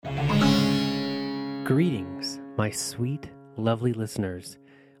Greetings, my sweet, lovely listeners.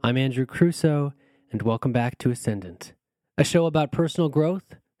 I'm Andrew Crusoe, and welcome back to Ascendant, a show about personal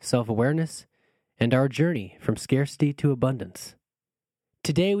growth, self-awareness, and our journey from scarcity to abundance.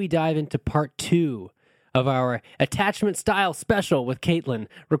 Today we dive into part 2 of our attachment style special with Caitlin,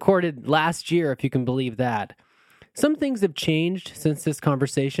 recorded last year, if you can believe that. Some things have changed since this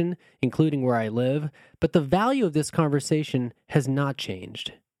conversation, including where I live, but the value of this conversation has not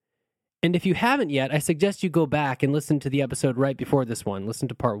changed. And if you haven't yet, I suggest you go back and listen to the episode right before this one. Listen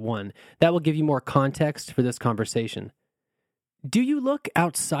to part 1. That will give you more context for this conversation. Do you look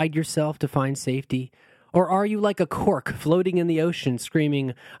outside yourself to find safety? Or are you like a cork floating in the ocean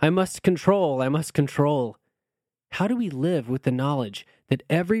screaming, I must control, I must control? How do we live with the knowledge that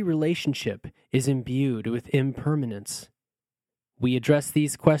every relationship is imbued with impermanence? We address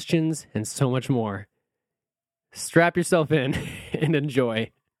these questions and so much more. Strap yourself in and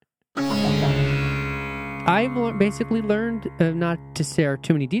enjoy. I've basically learned not to share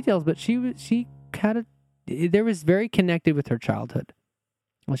too many details, but she had there was very connected with her childhood.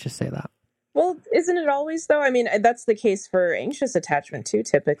 Let's just say that. Well, isn't it always, though? I mean, that's the case for anxious attachment, too,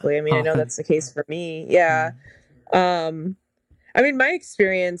 typically. I mean, I know that's the case for me. Yeah. I mean, my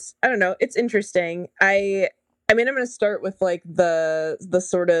experience, I don't know, it's interesting. I mean, I'm going to start with, like, the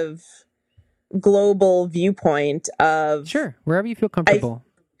sort of global viewpoint of... Sure, wherever you feel comfortable.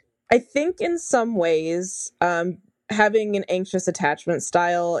 I think in some ways, having an anxious attachment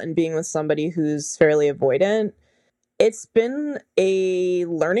style and being with somebody who's fairly avoidant, it's been a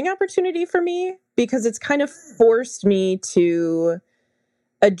learning opportunity for me because it's kind of forced me to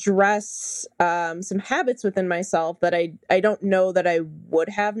address some habits within myself that I don't know that I would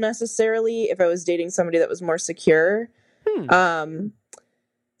have necessarily if I was dating somebody that was more secure. So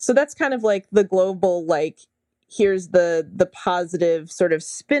that's kind of like the global, like, here's the positive sort of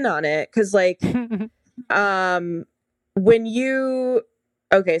spin on it. Cause like, when you,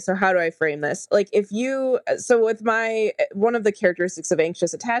 okay, so how do I frame this? Like so with one of the characteristics of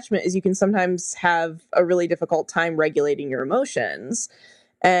anxious attachment is you can sometimes have a really difficult time regulating your emotions.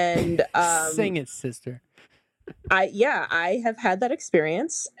 And, sing it, sister. I have had that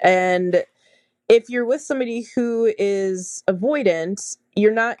experience. And if you're with somebody who is avoidant,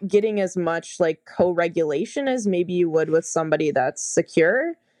 you're not getting as much like co-regulation as maybe you would with somebody that's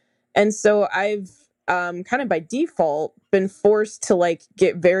secure. And so I've kind of by default been forced to like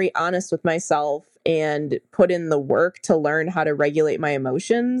get very honest with myself and put in the work to learn how to regulate my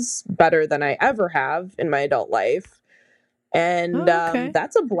emotions better than I ever have in my adult life. And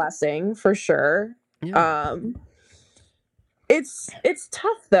that's a blessing for sure. Yeah. It's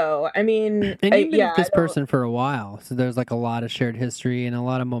tough though. I mean, and you've been with this person for a while, so there's like a lot of shared history and a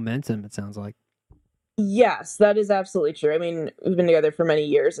lot of momentum, it sounds like. Yes, that is absolutely true. I mean, we've been together for many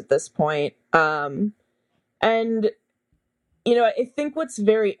years at this point. And you know, I think what's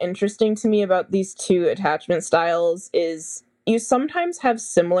very interesting to me about these two attachment styles is you sometimes have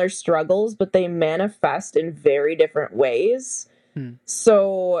similar struggles, but they manifest in very different ways.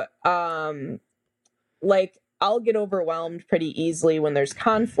 So, like, I'll get overwhelmed pretty easily when there's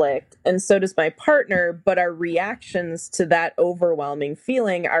conflict, and so does my partner, but our reactions to that overwhelming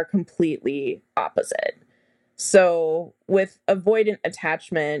feeling are completely opposite. So with avoidant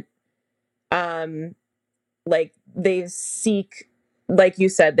attachment, like they seek, like you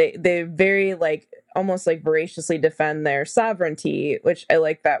said, they very like almost like voraciously defend their sovereignty, which I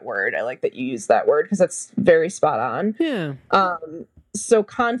like that word. I like that you use that word because that's very spot on. Yeah. So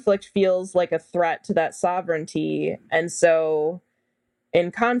conflict feels like a threat to that sovereignty. And so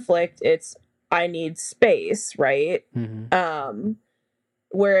in conflict, it's, I need space, right? Mm-hmm.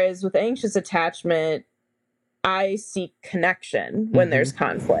 Whereas with anxious attachment, I seek connection when there's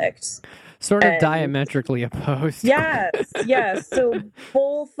conflict. Sort of diametrically opposed. Yes. So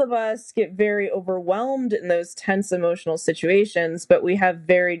both of us get very overwhelmed in those tense emotional situations, but we have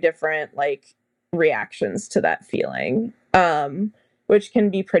very different like reactions to that feeling. Which can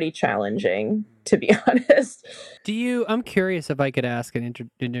be pretty challenging, to be honest. I'm curious if I could ask an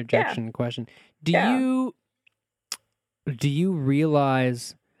interjection question. Do you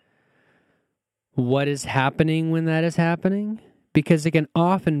realize what is happening when that is happening? Because it can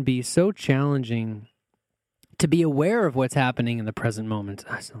often be so challenging to be aware of what's happening in the present moment.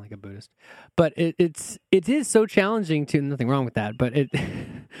 I sound like a Buddhist. But it is so challenging to, nothing wrong with that, but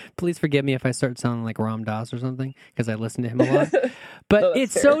please forgive me if I start sounding like Ram Dass or something, because I listen to him a lot. But no,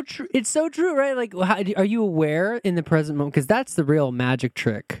 it's fair. So true. It's so true, right? Like, are you aware in the present moment? Because that's the real magic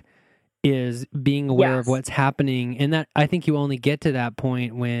trick, is being aware of what's happening. And that, I think you only get to that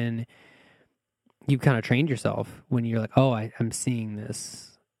point when you've kind of trained yourself, when you're like, oh, I'm seeing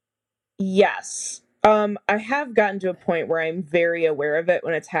this. Yes. I have gotten to a point where I'm very aware of it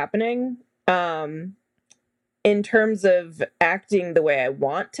when it's happening. In terms of acting the way I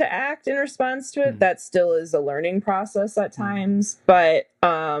want to act in response to it, that still is a learning process at times. But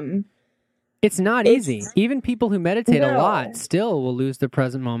it's not easy. Even people who meditate a lot No. still will lose the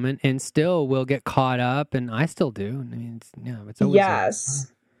present moment and still will get caught up, and I still do. I mean, it's always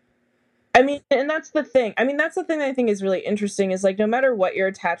Yes. I mean, and that's the thing. I mean, that's the thing that I think is really interesting is like, no matter what your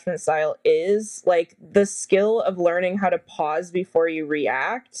attachment style is, like the skill of learning how to pause before you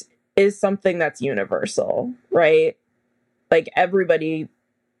react is something that's universal, right? Like everybody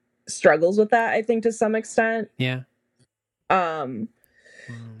struggles with that, I think, to some extent. Yeah.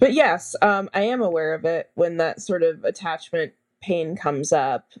 But yes, I am aware of it when that sort of attachment pain comes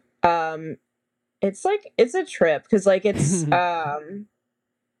up. It's like, it's a trip because like it's,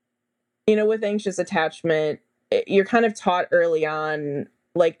 you know, with anxious attachment, you're kind of taught early on,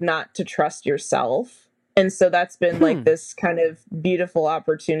 like, not to trust yourself. And so that's been like this kind of beautiful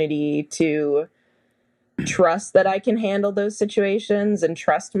opportunity to trust that I can handle those situations and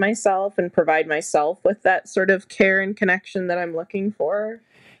trust myself and provide myself with that sort of care and connection that I'm looking for.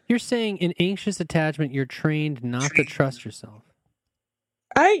 You're saying in anxious attachment, you're trained not to trust yourself.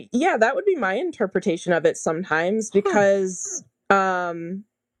 Yeah, that would be my interpretation of it sometimes because, I mean,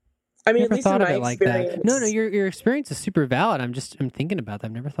 Never at least thought in of my it like experience. that. No, your experience is super valid. I'm thinking about that.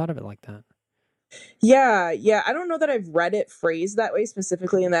 I've never thought of it like that. Yeah. I don't know that I've read it phrased that way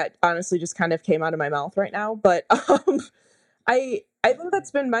specifically, and that honestly just kind of came out of my mouth right now. But I think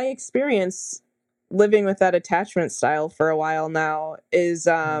that's been my experience living with that attachment style for a while now. Is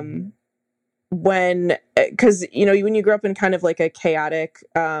because you know when you grow up in kind of like a chaotic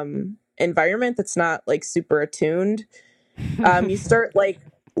environment that's not like super attuned, you start like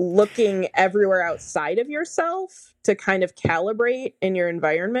looking everywhere outside of yourself to kind of calibrate in your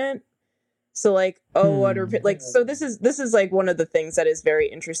environment. So like, what are like, so this is like one of the things that is very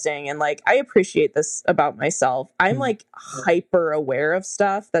interesting. And like, I appreciate this about myself. I'm like hyper aware of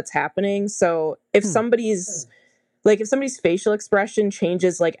stuff that's happening. So if somebody's facial expression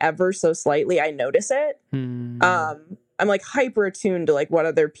changes like ever so slightly, I notice it. I'm like hyper attuned to like what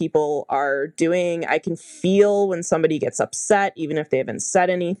other people are doing. I can feel when somebody gets upset, even if they haven't said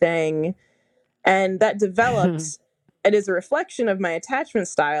anything. And that developed, it is a reflection of my attachment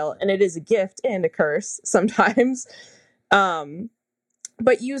style, and it is a gift and a curse sometimes.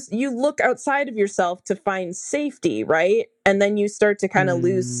 But you look outside of yourself to find safety, right? And then you start to kind of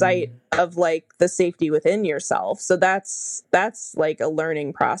lose sight of like the safety within yourself. So that's like a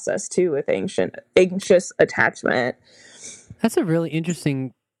learning process too with anxious attachment. That's a really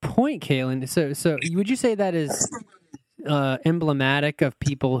interesting point, Kaylin. So would you say that is emblematic of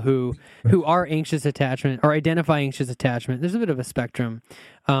people who are anxious attachment or identify anxious attachment? There's a bit of a spectrum.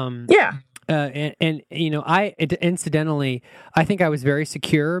 Yeah. And you know, incidentally, I think I was very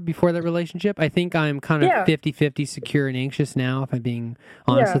secure before that relationship. I think I'm kind of 50-50 secure and anxious now, if I'm being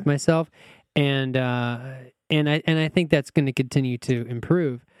honest with myself. And I think that's going to continue to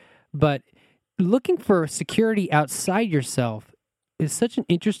improve. But looking for security outside yourself is such an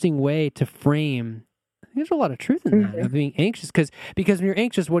interesting way to frame. There's a lot of truth in that, of being anxious, because when you're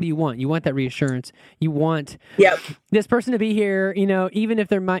anxious, what do you want? You want that reassurance. You want this person to be here, you know, even if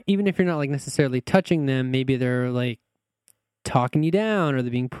you're not like necessarily touching them, maybe they're like talking you down, or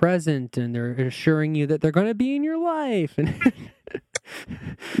they're being present and they're assuring you that they're going to be in your life. And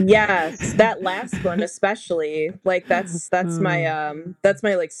yes, that last one especially, like that's my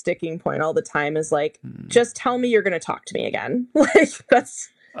like sticking point all the time is like, just tell me you're going to talk to me again. Like that's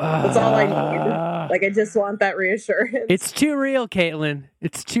all I need. Like I just want that reassurance. It's too real, Caitlin.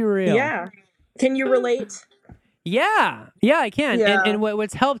 It's too real. Yeah. Can you relate? Yeah, I can. Yeah. And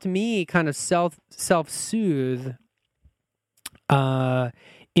what's helped me kind of self-soothe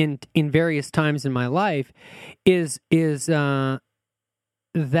in various times in my life is that,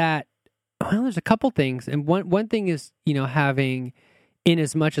 well, there's a couple things. And one thing is, you know, having, in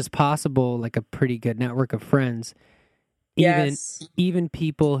as much as possible, like a pretty good network of friends. Even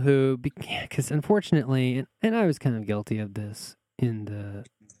people who, because unfortunately, and I was kind of guilty of this in the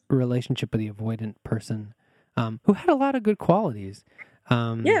relationship with the avoidant person, who had a lot of good qualities.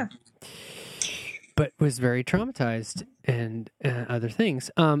 But was very traumatized and other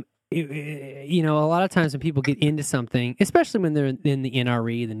things. You know, a lot of times when people get into something, especially when they're in the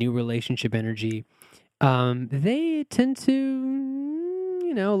NRE, the new relationship energy, they tend to,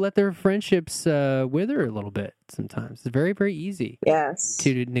 you know, let their friendships wither a little bit sometimes. It's very, very easy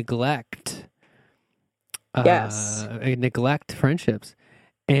to neglect friendships.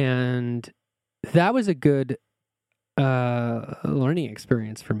 And that was a good learning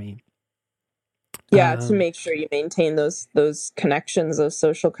experience for me. Yeah, to make sure you maintain those connections, those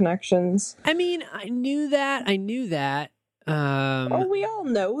social connections. I mean, I knew that. Oh, we all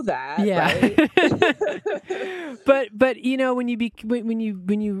know that, yeah. right? but you know, when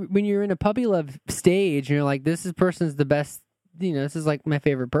you're in a puppy love stage, and you're like, this person's the best. You know, this is like my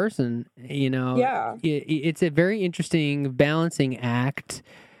favorite person. You know, Yeah. It's a very interesting balancing act.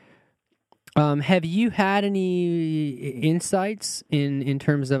 Have you had any insights in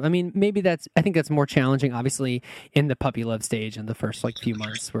terms of? I mean, I think that's more challenging, obviously, in the puppy love stage in the first like few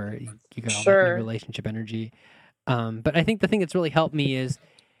months where you got all that new relationship energy. But I think the thing that's really helped me is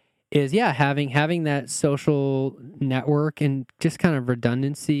having that social network and just kind of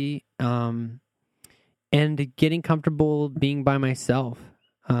redundancy, and getting comfortable being by myself,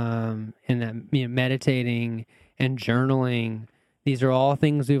 and that, you know, meditating and journaling. These are all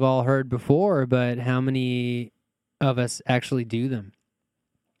things we've all heard before, but how many of us actually do them?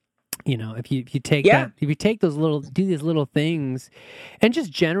 You know, if you take do these little things, and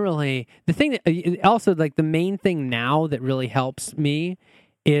just generally, the thing that also, like, the main thing now that really helps me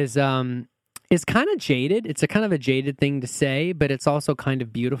is kind of jaded. It's a kind of a jaded thing to say, but it's also kind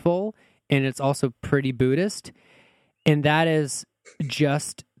of beautiful, and it's also pretty Buddhist, and that is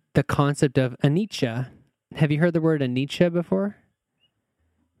just the concept of anicca. Have you heard the word anicca before?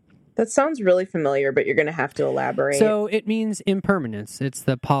 That sounds really familiar, but you're going to have to elaborate. So it means impermanence. It's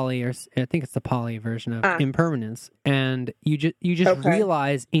the Pali, or I think it's the Pali version of impermanence. And you just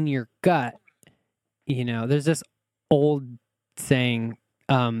realize in your gut, you know, there's this old saying,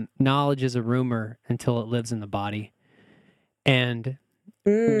 knowledge is a rumor until it lives in the body. And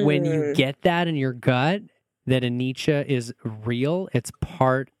when you get that in your gut, that anicca is real, it's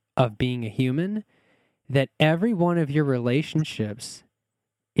part of being a human, that every one of your relationships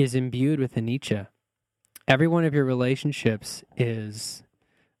is imbued with anicca. Every one of your relationships is...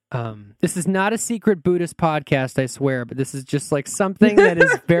 this is not a secret Buddhist podcast, I swear, but this is just like something that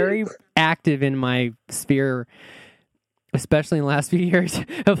is very active in my sphere, especially in the last few years,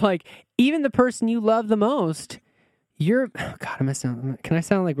 of like, even the person you love the most, can I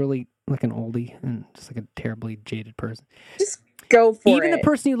sound like really like an oldie and just like a terribly jaded person? Just go for it. Even the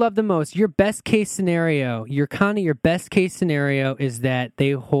person you love the most, your best case scenario, your best case scenario is that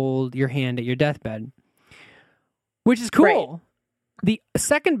they hold your hand at your deathbed, which is cool. Right. The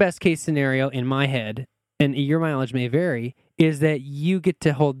second best case scenario in my head, and your mileage may vary, is that you get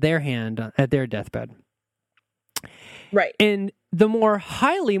to hold their hand at their deathbed. Right. And the more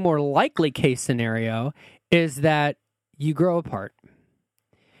likely case scenario is that you grow apart.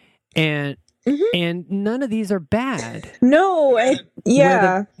 And none of these are bad. No,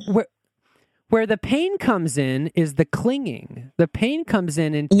 Where the pain comes in is the clinging. The pain comes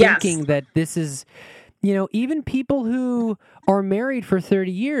in thinking that this is, you know, even people who are married for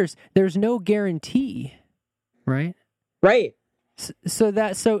 30 years, there's no guarantee, right? Right. So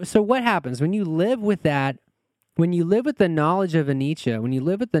what happens when you live with that? When you live with the knowledge of anicca, when you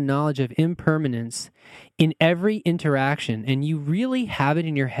live with the knowledge of impermanence in every interaction, and you really have it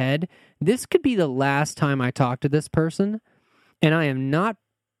in your head, this could be the last time I talk to this person, and I am not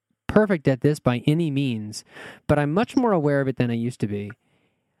perfect at this by any means, but I'm much more aware of it than I used to be.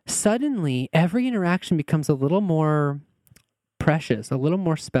 Suddenly, every interaction becomes a little more precious, a little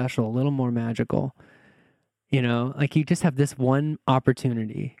more special, a little more magical. You know, like you just have this one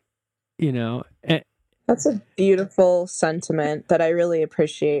opportunity, you know. That's a beautiful sentiment that I really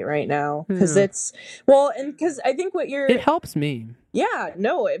appreciate right now, because because I think it helps me. Yeah,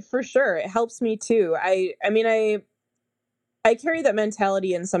 no, for sure. It helps me too. I mean, I carry that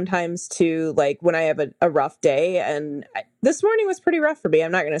mentality in sometimes too, like when I have a rough day, and this morning was pretty rough for me.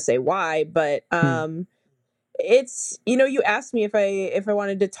 I'm not going to say why, but it's, you know, you asked me if I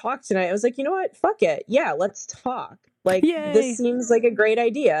wanted to talk tonight. I was like, you know what? Fuck it. Yeah, let's talk. Like, Yay. This seems like a great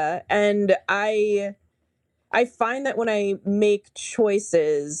idea. And I find that when I make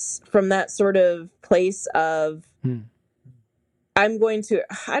choices from that sort of place of I'm going to,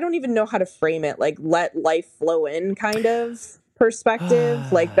 I don't even know how to frame it, like let life flow in kind of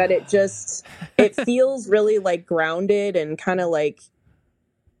perspective, like that it feels really like grounded and kind of like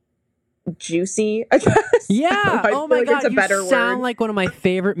juicy, I guess. Yeah. Oh my God. You sound like one of my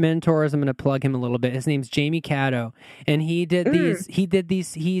favorite mentors. I'm going to plug him a little bit. His name's Jamie Caddo, and he did this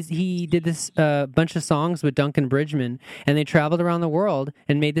bunch of songs with Duncan Bridgman, and they traveled around the world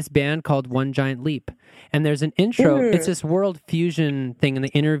and made this band called One Giant Leap. And there's an intro. It's this world fusion thing, and they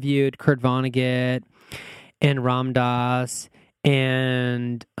interviewed Kurt Vonnegut and Ram Dass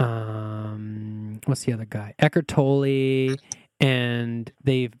and what's the other guy? Eckhart Tolle. And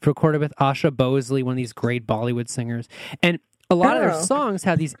they've recorded with Asha Bosley, one of these great Bollywood singers. And a lot of their Oh. songs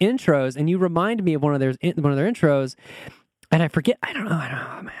have these intros, and you remind me of one of their intros. And I forget. I don't know.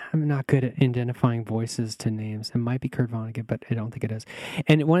 Man, I'm not good at identifying voices to names. It might be Kurt Vonnegut, but I don't think it is.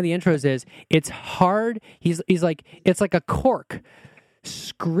 And one of the intros is, it's hard. He's like, it's like a cork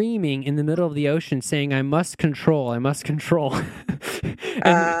screaming in the middle of the ocean saying, I must control. and he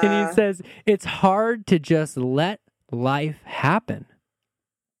says, it's hard to just let life happen.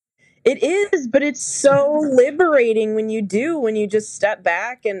 It is, but it's so liberating when you just step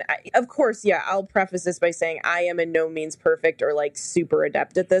back. And of course, yeah, I'll preface this by saying I am in no means perfect or like super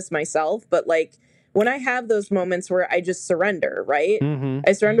adept at this myself. But like when I have those moments where I just surrender, right? Mm-hmm.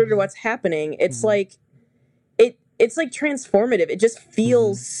 I surrender to what's happening. It's like, it's like transformative. It just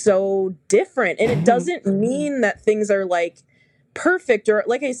feels so different. And it doesn't mean that things are like perfect, or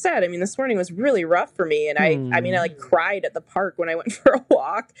like I said, I mean, this morning was really rough for me, and I mean, I like cried at the park when I went for a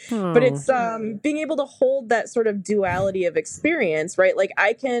walk. But it's being able to hold that sort of duality of experience, right? Like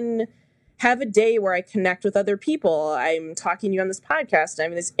I can have a day where I connect with other people. I'm talking to you on this podcast,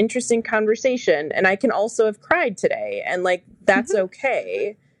 I'm in this interesting conversation, and I can also have cried today, and like that's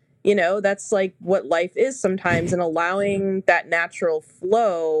okay. You know, that's like what life is sometimes, and allowing that natural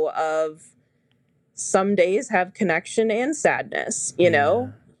flow of some days have connection and sadness, you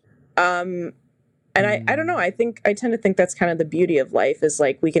know? And I don't know. I tend to think that's kind of the beauty of life, is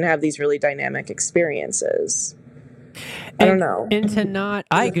like we can have these really dynamic experiences. I don't know. And to not,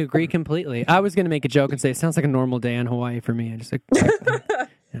 I agree completely. I was going to make a joke and say, it sounds like a normal day in Hawaii for me. I just like,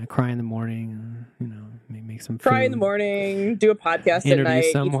 cry in the morning, you know, make some food. Cry in the morning, do a podcast at night,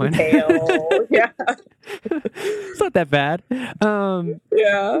 someone. eat some kale. Yeah. It's not that bad.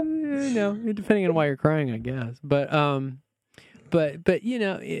 Yeah. You know, depending on why you're crying, I guess. But you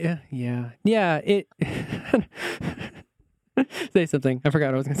know, yeah. It. Say something. I forgot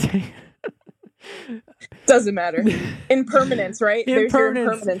what I was going to say. Doesn't matter. Impermanence, right?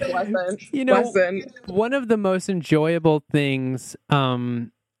 Impermanence. There's your impermanence lesson. You know, one of the most enjoyable things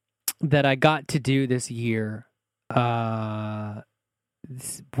that I got to do this year was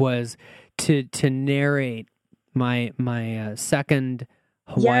to narrate my second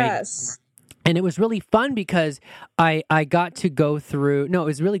Hawaii. Yes. And it was really fun because I got to go through. No,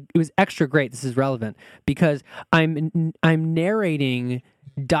 it was extra great. This is relevant because I'm narrating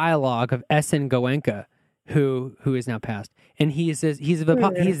dialogue of S.N. Goenka, who is now passed, and he's like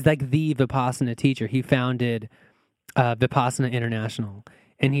the Vipassana teacher. He founded Vipassana International,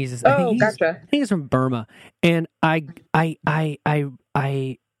 and he's gotcha. I think he's from Burma, and I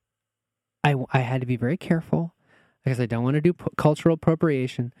had to be very careful because I don't want to do cultural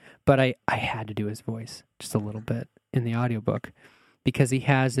appropriation, but I had to do his voice just a little bit in the audiobook because he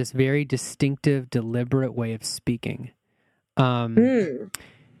has this very distinctive, deliberate way of speaking. And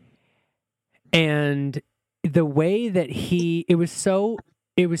the way that it was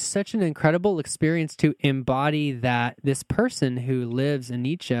such an incredible experience to embody that this person who lives in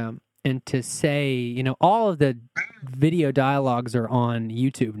Nietzsche, and to say, you know, all of the video dialogues are on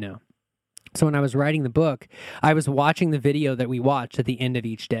YouTube now. So when I was writing the book, I was watching the video that we watched at the end of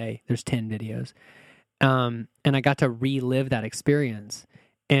each day. There's 10 videos. And I got to relive that experience.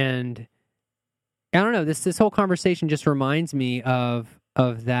 And I don't know, this whole conversation just reminds me of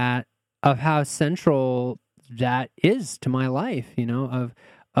how central that is to my life, you know,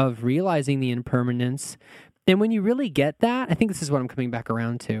 of realizing the impermanence. And when you really get that, I think this is what I'm coming back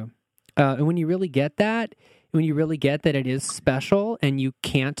around to. And when you really get that it is special and you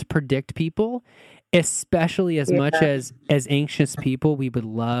can't predict people, especially as much as anxious people, we would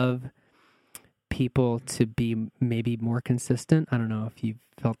love people to be maybe more consistent. I don't know if you've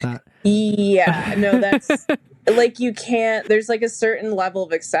felt that. Yeah, no, that's like there's like a certain level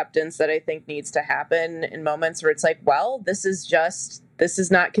of acceptance that I think needs to happen in moments where it's like, well, this is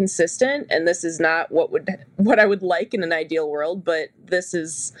not consistent, and this is not what I would like in an ideal world, but this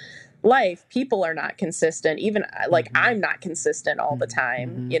is life. People are not consistent. Even like I'm not consistent all the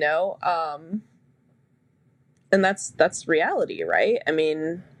time, you know? And that's reality, right? I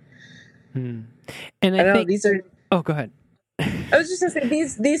mean, and I don't know, these are... Oh, go ahead. I was just gonna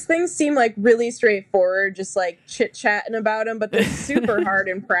say, these things seem like really straightforward, just like chit-chatting about them, but they're super hard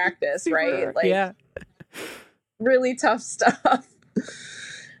in practice, right? Like, really tough stuff.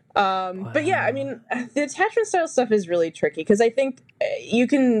 But yeah, I mean, the attachment style stuff is really tricky because I think you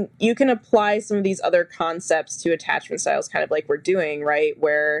can apply some of these other concepts to attachment styles, kind of like we're doing, right?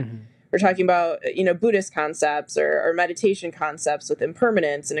 Where we're talking about, you know, Buddhist concepts or meditation concepts with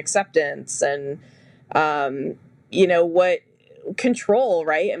impermanence and acceptance, and you know, control,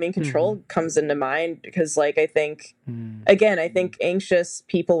 right? I mean, control comes into mind because, like, I think, again, I think anxious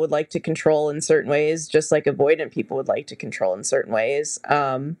people would like to control in certain ways, just like avoidant people would like to control in certain ways.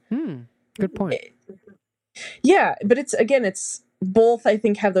 Good point. Yeah, but it's both, I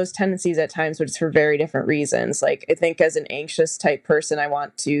think, have those tendencies at times, but it's for very different reasons. Like, I think as an anxious type person, I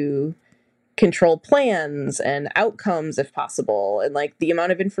want to control plans and outcomes if possible, and like the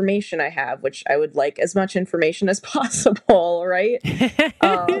amount of information I have, which I would like as much information as possible, right?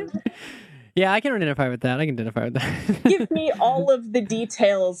 Yeah, I can identify with that. Give me all of the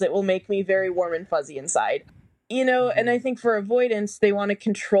details. It will make me very warm and fuzzy inside. And I think for avoidance, they want to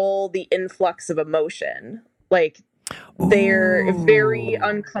control the influx of emotion. Like, they're very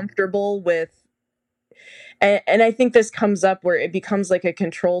uncomfortable with, and I think this comes up where it becomes like a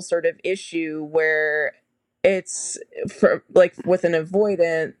control sort of issue where it's for, like, with an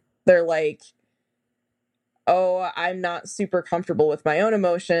avoidant, they're like, oh, I'm not super comfortable with my own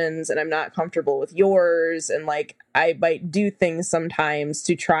emotions and I'm not comfortable with yours. And like, I might do things sometimes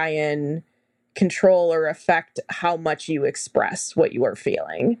to try and control or affect how much you express what you are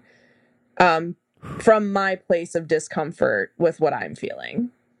feeling, from my place of discomfort with what I'm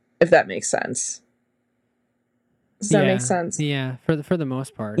feeling, if that makes sense. Does that make sense? Yeah, for the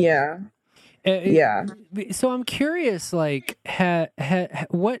most part. Yeah. Yeah. So I'm curious, like,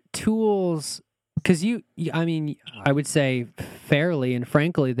 what tools? Because I mean, I would say fairly and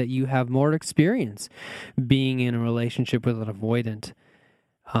frankly that you have more experience being in a relationship with an avoidant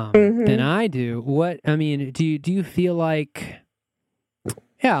than I do. Do you feel like?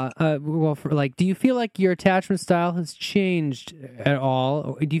 Yeah. Do you feel like your attachment style has changed at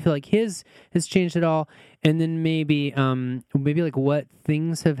all? Or do you feel like his has changed at all? And then maybe like what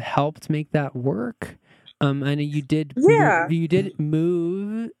things have helped make that work? I know you did. Yeah. You did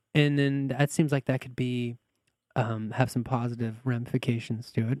move, and then that seems like that could be have some positive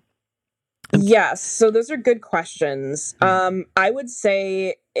ramifications to it. Yes. So those are good questions. I would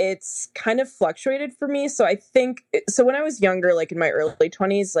say it's kind of fluctuated for me. So I think, so when I was younger, like in my early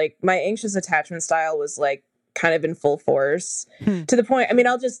 20s, like my anxious attachment style was like kind of in full force to the point. I mean,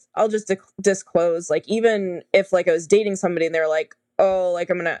 I'll just disclose, like, even if like I was dating somebody and they're like, oh, like,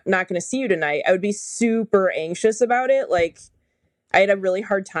 I'm not gonna see you tonight, I would be super anxious about it. Like, I had a really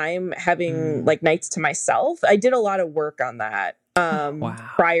hard time having like nights to myself. I did a lot of work on that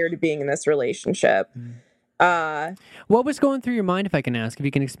prior to being in this relationship. What was going through your mind, if I can ask? If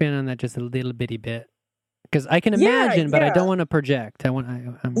you can expand on that just a little bitty bit, because I can imagine, but I don't want to project.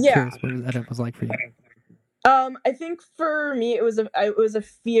 I'm curious what that was like for you. I think for me, it was a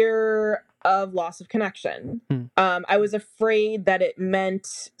fear of loss of connection. I was afraid that it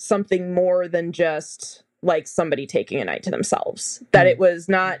meant something more than just like somebody taking a night to themselves. That it was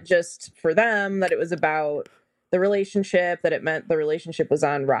not just for them. That it was about the relationship. That it meant the relationship was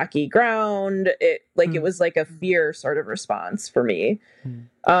on rocky ground. It was like a fear sort of response for me.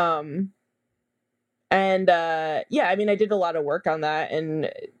 I mean, I did a lot of work on that,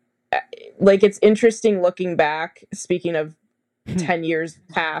 and like, it's interesting looking back, speaking of 10 years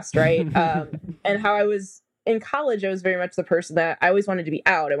past, right? And how I was in college, I was very much the person that I always wanted to be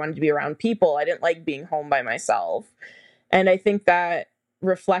out. I wanted to be around people. I didn't like being home by myself. And I think that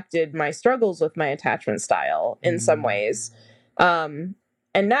reflected my struggles with my attachment style in some ways. And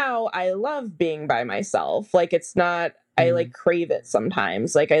now I love being by myself. Like, it's not, I like crave it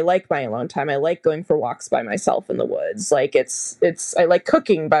sometimes. Like, I like my alone time. I like going for walks by myself in the woods. Like, I like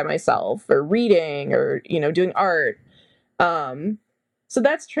cooking by myself or reading or, doing art. So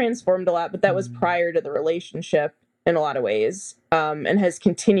that's transformed a lot, but that was prior to the relationship in a lot of ways, and has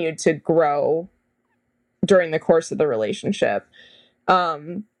continued to grow during the course of the relationship.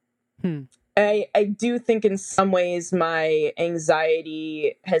 I do think in some ways my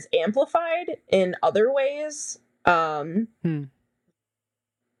anxiety has amplified in other ways,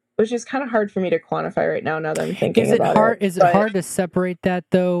 which is kind of hard for me to quantify right now that I'm thinking about it. Is it hard to separate that,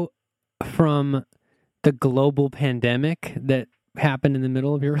 though, from the global pandemic that happened in the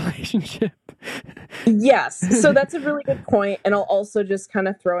middle of your relationship? Yes. So that's a really good point. And I'll also just kind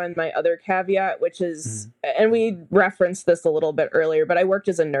of throw in my other caveat, which is, and we referenced this a little bit earlier, but I worked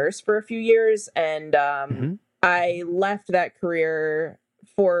as a nurse for a few years, and I left that career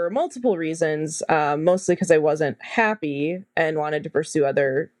for multiple reasons, mostly because I wasn't happy and wanted to pursue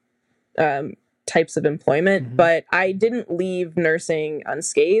other types of employment, but I didn't leave nursing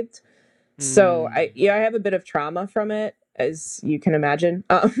unscathed. So I have a bit of trauma from it, as you can imagine.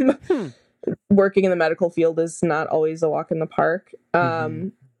 Working in the medical field is not always a walk in the park.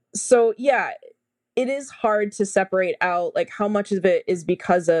 So yeah, it is hard to separate out like how much of it is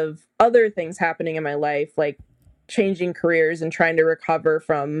because of other things happening in my life, like changing careers and trying to recover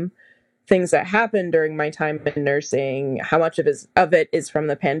from things that happened during my time in nursing, how much of it is from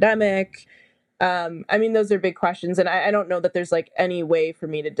the pandemic. I mean, those are big questions, and I don't know that there's like any way for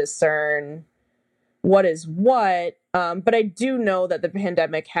me to discern what is what. But I do know that the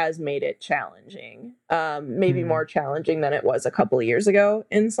pandemic has made it challenging, maybe more challenging than it was a couple of years ago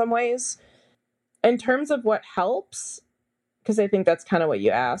in some ways. In terms of what helps, because I think that's kind of what you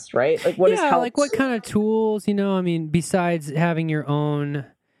asked, right? Like, what has helped? Like what kind of tools, I mean, besides having your own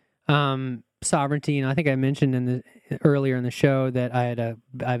sovereignty. I think I mentioned earlier in the show that I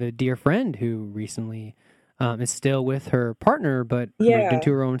have a dear friend who recently is still with her partner, but moved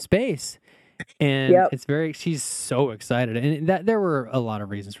into her own space. And she's so excited. And that there were a lot of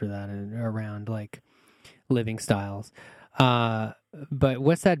reasons for that around like living styles. But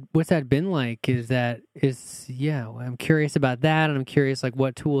what's that been like? I'm curious about that. And I'm curious, like,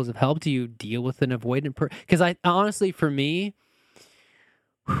 what tools have helped you deal with an avoidant because I honestly, for me,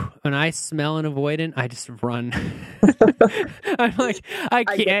 when I smell an avoidant, I just run. I'm like, I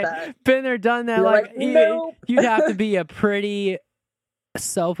can't. Been there, done that. Like nope. You'd have to be a pretty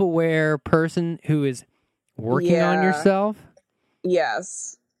self-aware person who is working on yourself.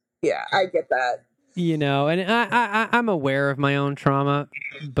 Yes. Yeah, I get that. And I'm aware of my own trauma,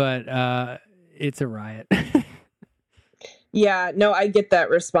 but it's a riot. Yeah, no, I get that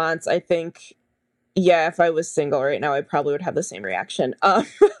response. I think, if I was single right now, I probably would have the same reaction.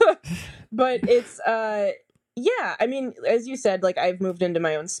 But it's, I mean, as you said, like I've moved into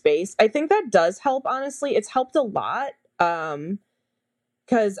my own space. I think that does help, honestly. It's helped a lot.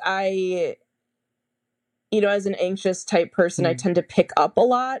 Because I, as an anxious type person, I tend to pick up a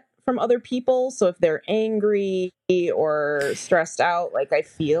lot from other people. So if they're angry or stressed out, like I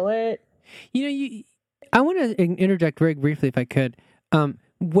feel it. I want to interject very briefly, if I could. The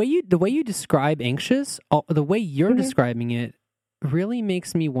way you describe anxious, the way you're describing it, really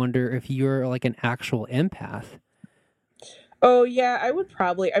makes me wonder if you're like an actual empath. Oh yeah, I would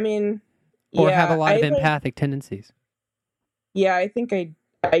probably. I mean, or have a lot of empathic tendencies. Yeah, I think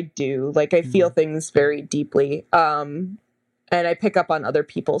I do. Like I feel things very deeply. And I pick up on other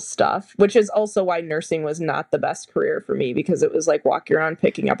people's stuff, which is also why nursing was not the best career for me, because it was like walking around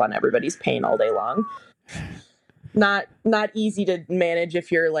picking up on everybody's pain all day long. Not easy to manage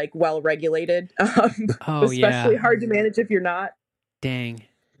if you're like well regulated. Especially hard to manage if you're not. Dang.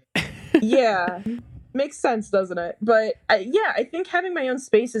 Yeah. Makes sense, doesn't it? But I think having my own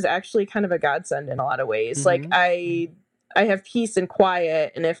space is actually kind of a godsend in a lot of ways. Like I have peace and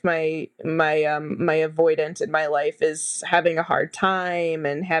quiet, and if my avoidant in my life is having a hard time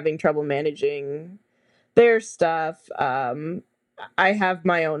and having trouble managing their stuff, I have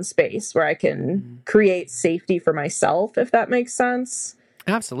my own space where I can create safety for myself, if that makes sense.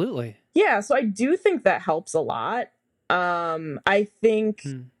 Absolutely. Yeah, so I do think that helps a lot. I think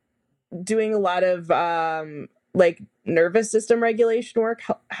doing a lot of like nervous system regulation work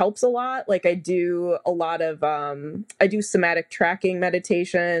helps a lot. Like I do a lot of I do somatic tracking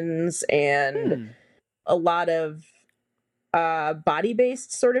meditations and a lot of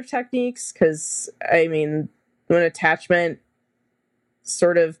body-based sort of techniques, because I mean, when attachment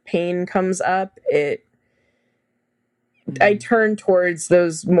sort of pain comes up, I turn towards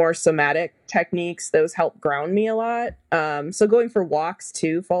those more somatic techniques. Those help ground me a lot. So going for walks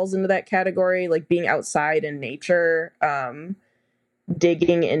too falls into that category, like being outside in nature,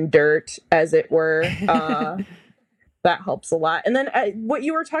 digging in dirt, as it were. That helps a lot. And then what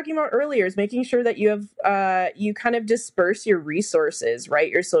you were talking about earlier is making sure that you have, you kind of disperse your resources,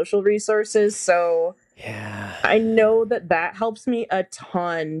 right? Your social resources. So yeah, I know that helps me a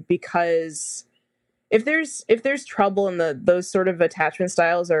ton, because if there's trouble and those sort of attachment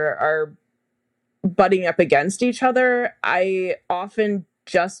styles are butting up against each other, I often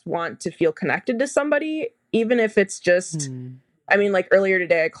just want to feel connected to somebody, even if it's just, I mean, like earlier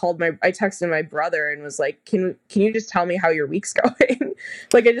today, I texted my brother and was like, can you just tell me how your week's going?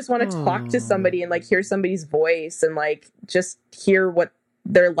 Like, I just want to talk to somebody and like hear somebody's voice and like just hear what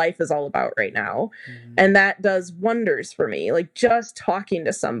their life is all about right now. And that does wonders for me. Like just talking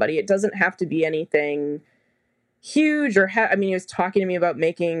to somebody, it doesn't have to be anything huge I mean, he was talking to me about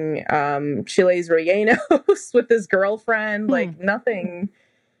making chiles rellenos with his girlfriend, like nothing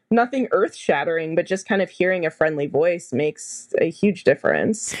earth shattering, but just kind of hearing a friendly voice makes a huge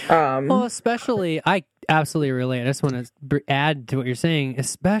difference. Well, especially, I absolutely relate. I just want to add to what you're saying,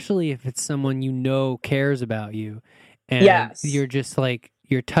 especially if it's someone cares about you. And you're just like,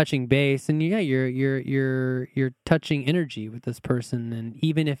 you're touching base, and you're touching energy with this person. And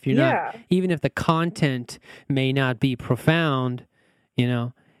even if you're not, even if the content may not be profound,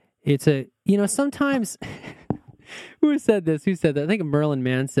 it's sometimes Who said this? Who said that? I think Merlin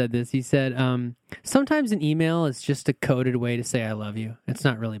Mann said this. He said, sometimes an email is just a coded way to say I love you. It's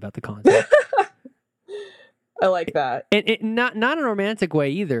not really about the content. I like that. And not in a romantic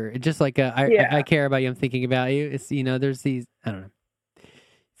way either. It's just like I care about you. I'm thinking about you. It's, there's these, I don't know.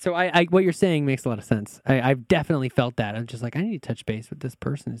 So I what you're saying makes a lot of sense. I've definitely felt that. I'm just like, I need to touch base with this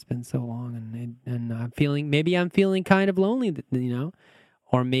person. It's been so long, and I'm feeling kind of lonely,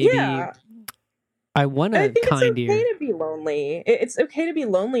 or maybe I want a kind ear. It's okay to be lonely. It's okay to be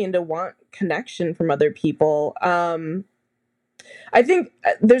lonely and to want connection from other people. I think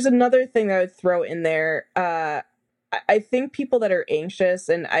there's another thing that I would throw in there. I think people that are anxious,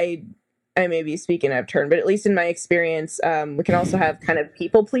 and I may be speaking out of turn, but at least in my experience, we can also have kind of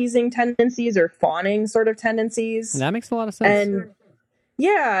people-pleasing tendencies or fawning sort of tendencies. That makes a lot of sense.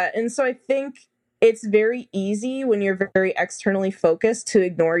 And so I think it's very easy when you're very externally focused to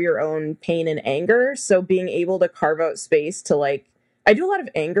ignore your own pain and anger. So being able to carve out space to I do a lot of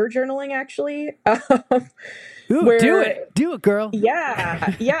anger journaling, actually. Ooh, do it, girl.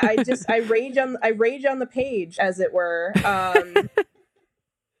 Yeah. I rage on the page, as it were.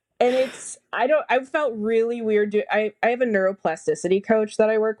 And I felt really weird. I have a neuroplasticity coach that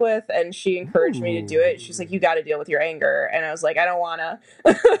I work with, and she encouraged me to do it. She's like, you got to deal with your anger. And I was like, I don't want to.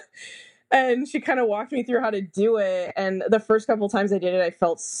 And she kind of walked me through how to do it. And the first couple times I did it, I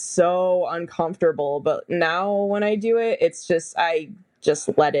felt so uncomfortable. But now when I do it, it's just, I just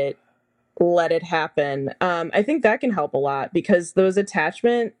let it happen. I think that can help a lot, because those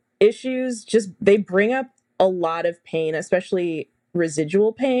attachment issues they bring up a lot of pain, especially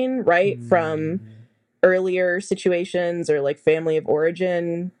residual pain, right? From earlier situations or family of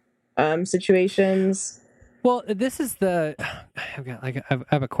origin situations. Well, this is I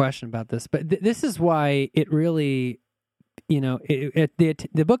have a question about this, but this is why it really,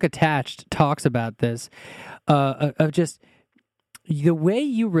 the book Attached talks about this, of just the way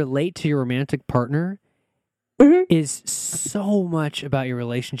you relate to your romantic partner is so much about your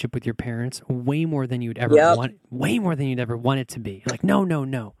relationship with your parents, way more than you'd ever want, way more than you'd ever want it to be. You're like, no,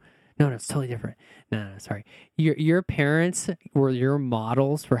 it's totally different. No, sorry. Your parents were your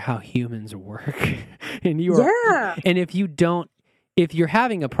models for how humans work. And and if you're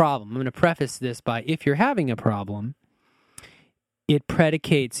having a problem, I'm going to preface this by, if you're having a problem, it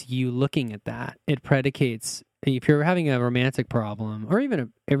predicates you looking at that. It predicates, if you're having a romantic problem or even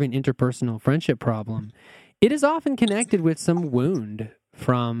an interpersonal friendship problem, it is often connected with some wound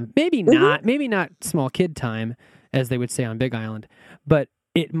from maybe not small kid time, as they would say on Big Island, but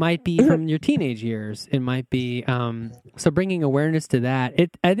it might be from your teenage years. It might be, so bringing awareness to that.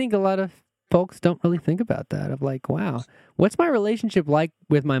 I think a lot of folks don't really think about that, of wow, what's my relationship like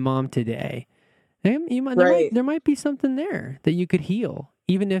with my mom today? There might be something there that you could heal,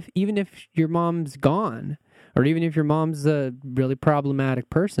 even if your mom's gone. Or even if your mom's a really problematic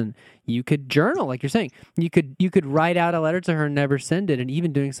person, you could journal, like you're saying. You could write out a letter to her and never send it, and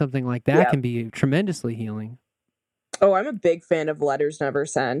even doing something like that can be tremendously healing. Oh, I'm a big fan of letters never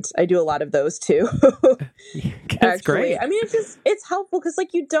sent. I do a lot of those too. That's great. I mean, it's helpful because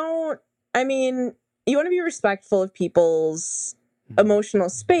you want to be respectful of people's emotional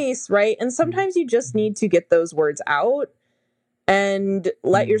space, right? And sometimes you just need to get those words out and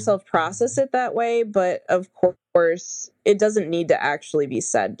let yourself process it that way. But of course, it doesn't need to actually be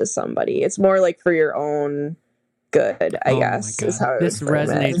said to somebody. It's more for your own good, I guess. Is how this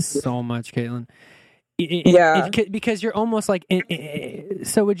resonates so much, Caitlin. Because you're almost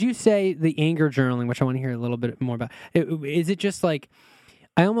so would you say the anger journaling, which I want to hear a little bit more about, is it just I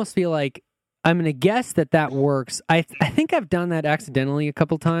almost feel like I'm going to guess that works. I think I've done that accidentally a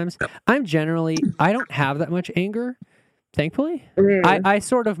couple times. I don't have that much anger. Thankfully, I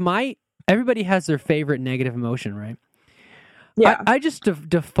sort of everybody has their favorite negative emotion, right? Yeah. I just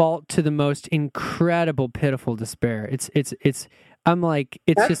default to the most incredible, pitiful despair. It's just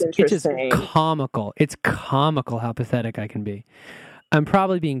comical. It's comical how pathetic I can be. I'm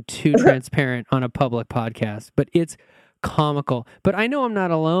probably being too transparent on a public podcast, but it's comical. But I know I'm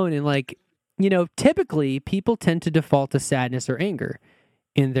not alone in typically people tend to default to sadness or anger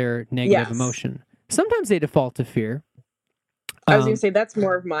in their negative emotion. Sometimes they default to fear. I was going to say that's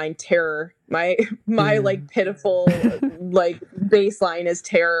more of mine. Terror. My pitiful baseline is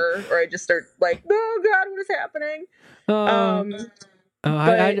terror, or I just start oh God, what is happening?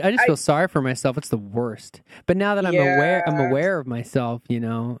 I just feel sorry for myself. It's the worst. But now that I'm aware of myself, But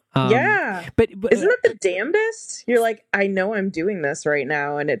isn't that the damnedest? You're I know I'm doing this right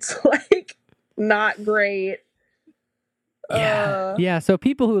now, and it's not great. Yeah. So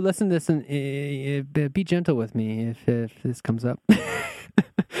people who listen to this, and be gentle with me if this comes up.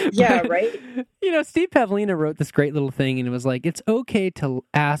 Yeah, right? Steve Pavlina wrote this great little thing, and it was like, it's okay to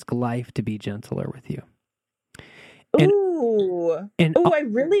ask life to be gentler with you. Ooh. Oh, I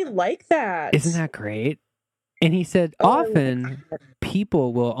really like that. Isn't that great? And he said, often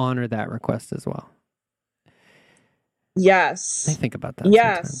people will honor that request as well. Yes. I think about that.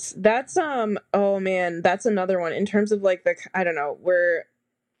 Yes. Sometimes. That's, oh man, that's another one in terms of like I don't know, where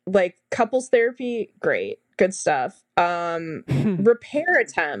like couples therapy, great, good stuff. Repair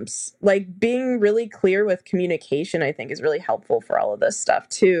attempts, like being really clear with communication, I think is really helpful for all of this stuff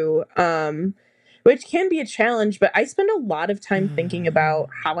too. Which can be a challenge, but I spend a lot of time thinking about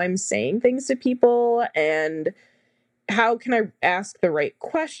how I'm saying things to people and how can I ask the right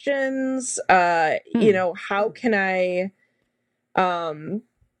questions? How can I,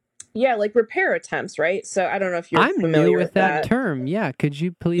 like repair attempts, right? So I don't know if you're familiar with that term. Yeah. Could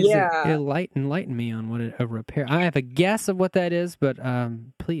you please enlighten me on what a repair? I have a guess of what that is, but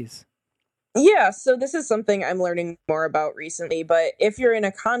please. Yeah, so this is something I'm learning more about recently, but if you're in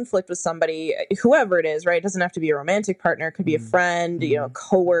a conflict with somebody, whoever it is, right? It doesn't have to be a romantic partner, it could be a friend, a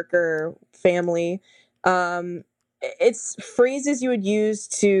coworker, family. It's phrases you would use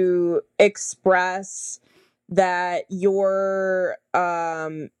to express that you're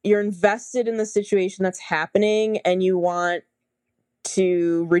invested in the situation that's happening and you want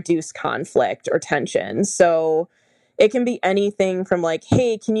to reduce conflict or tension. So it can be anything from like,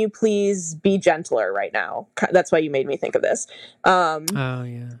 hey, can you please be gentler right now? That's why you made me think of this. To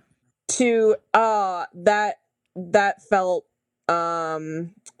that felt or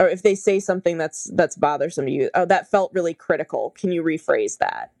if they say something that's bothersome to you, oh, that felt really critical. Can you rephrase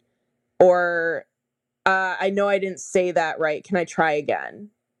that? Or I know I didn't say that right. Can I try again?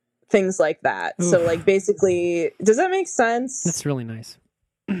 Things like that. Oof. So like basically, does that make sense? That's really nice.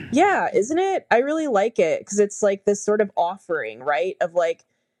 Yeah, isn't it? I really like it because it's like this sort of offering, right? Of like,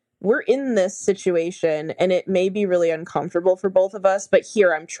 we're in this situation and it may be really uncomfortable for both of us, but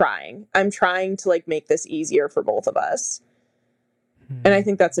here I'm trying to like make this easier for both of us. And I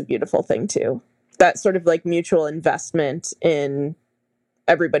think that's a beautiful thing too. That sort of like mutual investment in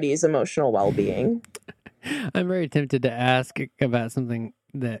everybody's emotional well-being. I'm very tempted to ask about something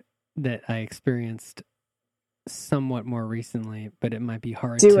that I experienced somewhat more recently, but it might be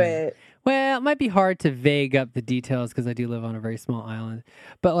hard it might be hard to vague up the details because I do live on a very small island.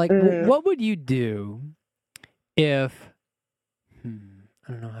 But like, what would you do if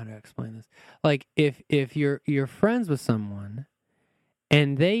I don't know how to explain this. Like if you're friends with someone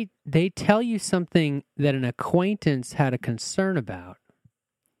and they tell you something that an acquaintance had a concern about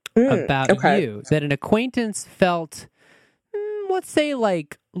you, that an acquaintance felt let's say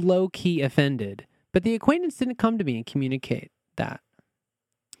like low-key offended, but the acquaintance didn't come to me and communicate that.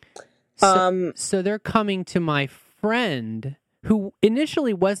 So they're coming to my friend who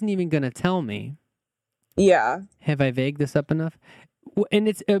initially wasn't even going to tell me. Yeah. Have I vagued this up enough? And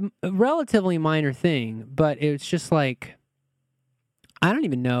it's a relatively minor thing, but it's just like, I don't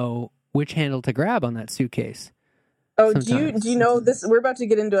even know which handle to grab on that suitcase. Oh, sometimes. Do you know this? We're about to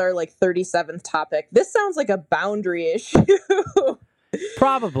get into our like 37th topic. This sounds like a boundary issue.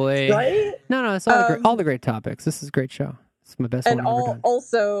 Probably. Right? No, it's all the great topics. This is a great show. It's my best one I've ever done.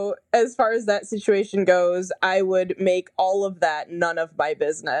 Also, as far as that situation goes, I would make all of that none of my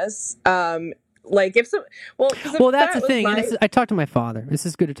business. Like if so, well, that's the thing. And I talked to my father. This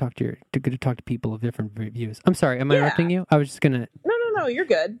is good to talk to people of different views. I'm sorry, am I interrupting you? I was just gonna. No, you're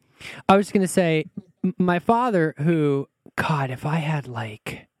good. I was just gonna say, my father, who, God, if I had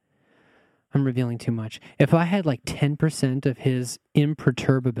like, I'm revealing too much. If I had like 10% of his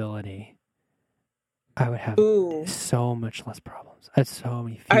imperturbability, I would have so much less problems. I had so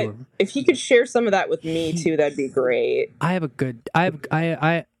many fewer. If he could share some of that with me too, that'd be great.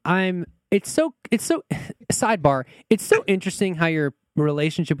 It's so sidebar. It's so interesting how your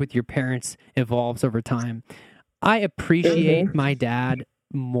relationship with your parents evolves over time. I appreciate my dad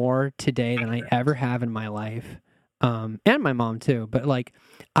more today than I ever have in my life. And my mom too. But like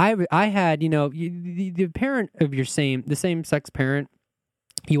I had, the parent of the same sex parent,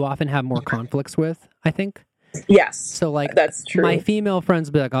 you often have more conflicts with, I think. Yes. So like that's true. My female friends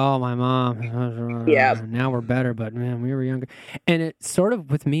will be like, "Oh, my mom. Yeah. Now we're better, but man, we were younger." And it's sort of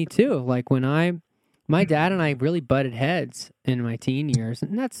with me too. Like when my dad and I really butted heads in my teen years,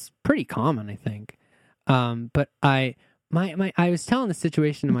 and that's pretty common, I think. But I was telling the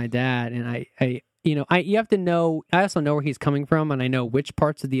situation to my dad, and you have to know. I also know where he's coming from, and I know which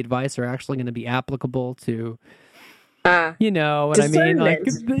parts of the advice are actually going to be applicable to. You know what I mean? Like,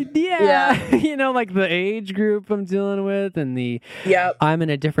 like the age group I'm dealing with, and I'm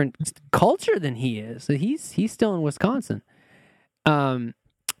in a different culture than he is. So he's still in Wisconsin.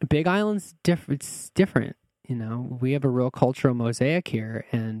 Big Island's different. It's different. You know, we have a real cultural mosaic here,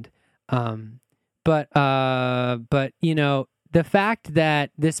 and but you know, the fact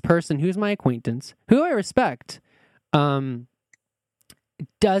that this person who's my acquaintance, who I respect,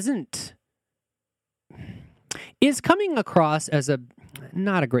 is coming across as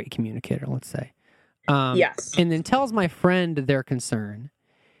not a great communicator, let's say. Yes. And then tells my friend their concern,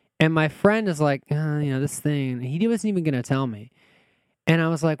 and my friend is like, you know, this thing. He wasn't even going to tell me. And I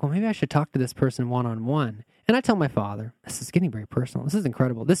was like, well, maybe I should talk to this person one-on-one. And I tell my father, this is getting very personal. This is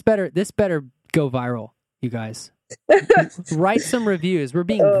incredible. This better go viral, you guys. Write some reviews. We're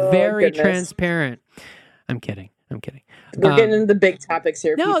being very transparent. I'm kidding. We're getting into the big topics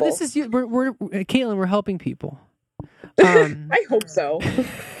here. No, people. This is we're Caitlin. We're helping people. I hope so.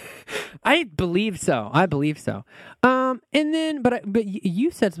 I believe so. And then, but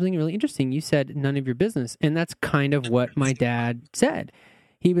you said something really interesting. You said none of your business, and that's kind of what my dad said.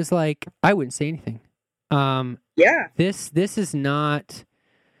 He was like, I wouldn't say anything. Yeah. This is not.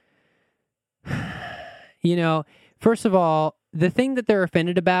 You know, first of all, the thing that they're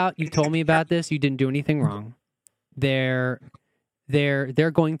offended about, you told me about this. You didn't do anything wrong. They're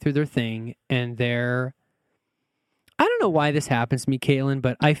going through their thing, and I don't know why this happens to me, Caitlin,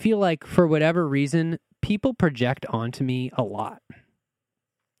 but I feel like for whatever reason, people project onto me a lot.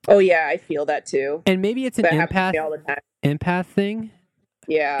 Oh yeah, I feel that too. And maybe it's an empath thing.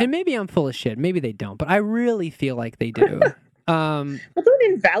 Yeah. And maybe I'm full of shit. Maybe they don't, but I really feel like they do. Well, don't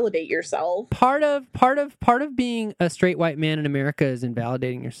invalidate yourself. Part of being a straight white man in America is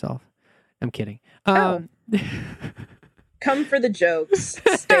invalidating yourself. I'm kidding. Come for the jokes,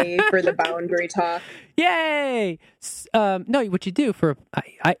 stay for the boundary talk. Yay! No, what you do for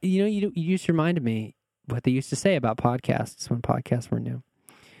you just reminded me what they used to say about podcasts when podcasts were new.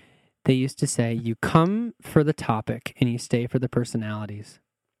 They used to say, you come for the topic and you stay for the personalities.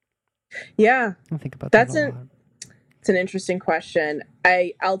 Yeah. I think about that a lot. It's an interesting question.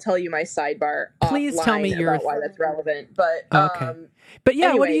 I'll tell you my sidebar. Please tell me about why that's relevant. But okay. But yeah,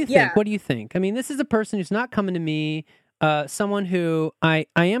 anyway, what do you think? Yeah. What do you think? I mean, this is a person who's not coming to me. Someone who I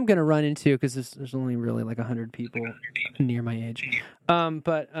am going to run into because there's only really like 100 people near my age.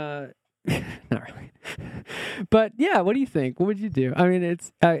 But not really. But yeah, what do you think? What would you do? I mean,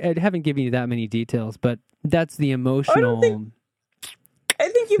 I haven't given you that many details, but that's the emotional. I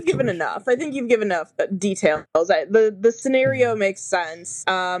think you've given enough. I think you've given enough details. The scenario makes sense.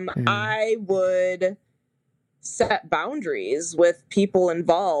 I would set boundaries with people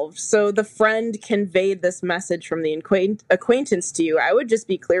involved. So the friend conveyed this message from the acquaintance to you. I would just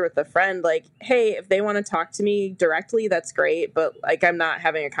be clear with the friend, like, hey, if they want to talk to me directly, that's great. But like, I'm not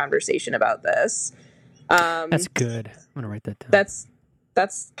having a conversation about this. That's good. I'm going to write that down.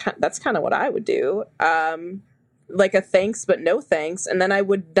 That's kind of what I would do. Like a thanks, but no thanks. And then I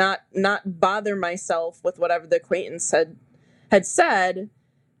would not bother myself with whatever the acquaintance had said.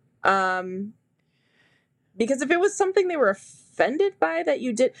 Because if it was something they were offended by that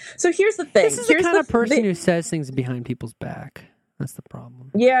you did. So here's the thing. This is the kind of person who says things behind people's back. That's the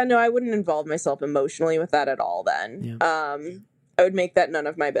problem. Yeah, no, I wouldn't involve myself emotionally with that at all then. Yeah. I would make that none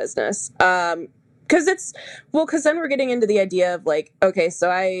of my business. Because then we're getting into the idea of like, okay,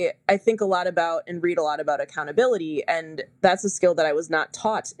 so I think a lot about and read a lot about accountability, and that's a skill that I was not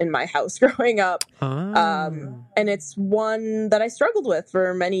taught in my house growing up. And it's one that I struggled with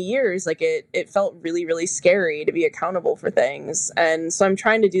for many years. Like it felt really, really scary to be accountable for things. And so I'm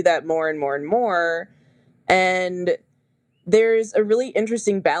trying to do that more and more and more. And there's a really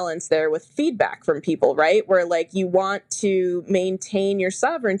interesting balance there with feedback from people, right? Where like you want to maintain your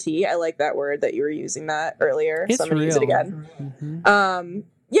sovereignty. I like that word that you were using that earlier. It's so I'm going to use it again. Mm-hmm.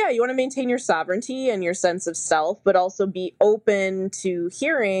 Yeah, you want to maintain your sovereignty and your sense of self, but also be open to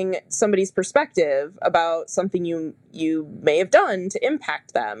hearing somebody's perspective about something you may have done to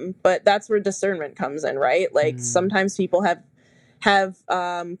impact them. But that's where discernment comes in, right? Like sometimes people have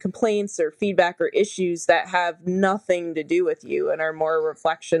complaints or feedback or issues that have nothing to do with you and are more a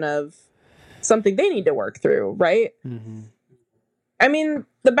reflection of something they need to work through, right? Mm-hmm. I mean,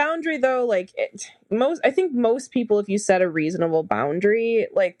 the boundary though, like I think most people, if you set a reasonable boundary,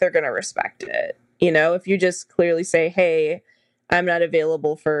 like they're going to respect it. You know, if you just clearly say, hey, I'm not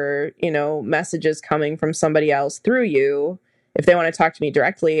available for, messages coming from somebody else through you. If they want to talk to me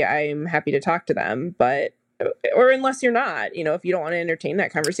directly, I'm happy to talk to them. Or unless you're not, if you don't want to entertain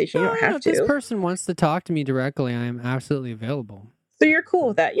that conversation, you don't have to. If this person wants to talk to me directly, I am absolutely available. So you're cool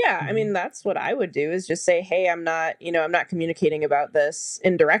with that. Yeah. I mean, that's what I would do is just say, hey, I'm not communicating about this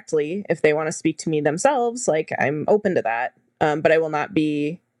indirectly. If they want to speak to me themselves, like I'm open to that. But I will not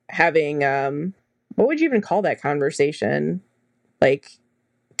be having, what would you even call that conversation? Like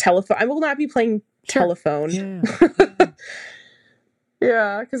telephone. I will not be playing Sure. telephone. Yeah.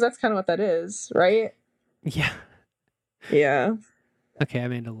 Yeah, because that's kind of what that is, right? Yeah. Yeah. Okay, I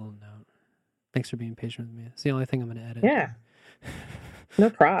made a little note. Thanks for being patient with me. It's the only thing I'm going to edit. Yeah. No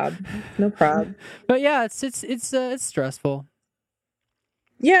prob. No prob. But yeah, it's stressful.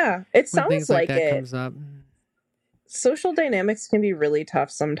 Yeah, it when sounds things like that it. comes up. Social dynamics can be really tough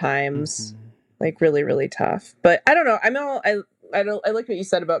sometimes. Mhm. Like really, really tough. But I don't know. I like what you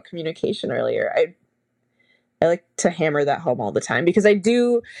said about communication earlier. I like to hammer that home all the time because I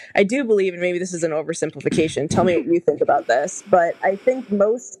do believe, and maybe this is an oversimplification. Tell me what you think about this, but I think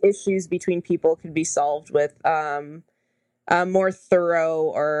most issues between people can be solved with more thorough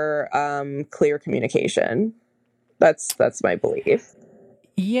or clear communication. That's my belief.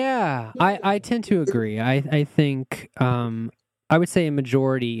 Yeah, I tend to agree. I think I would say a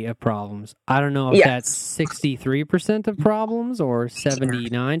majority of problems. I don't know if that's 63% of problems or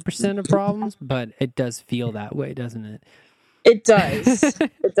 79% of problems, but it does feel that way, doesn't it? It does.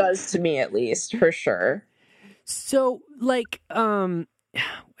 It does to me, at least, for sure. So, like, how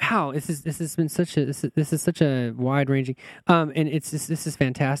this has been such a wide ranging, and this is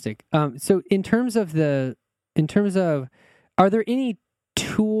fantastic. So in terms of, are there any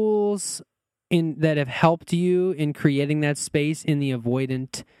tools that have helped you in creating that space in the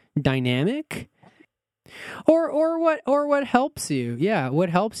avoidant dynamic, or what helps you? Yeah, what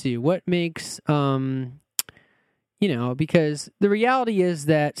helps you? What makes because the reality is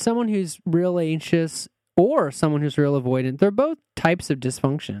that someone who's real anxious or someone who's real avoidant, they're both types of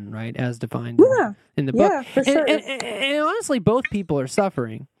dysfunction, right? As defined in the book. Yeah, for sure. And honestly, both people are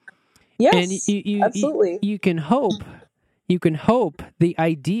suffering. Yes, and absolutely. You can hope the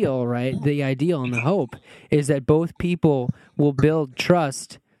ideal, right? The ideal and the hope is that both people will build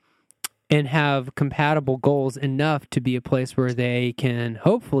trust and have compatible goals enough to be a place where they can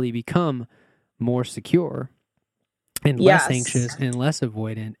hopefully become more secure and less anxious and less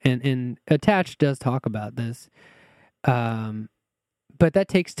avoidant. And Attached does talk about this. But that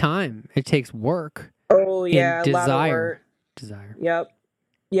takes time. It takes work. Oh, yeah. And desire. A lot of work. Desire.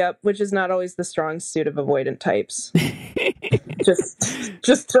 Yep. Which is not always the strong suit of avoidant types.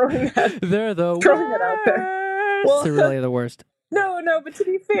 just throwing that. They're the worst. Throwing it out there. Well, they're really the worst. No, but to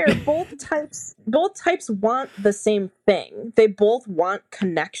be fair, both types want the same thing. They both want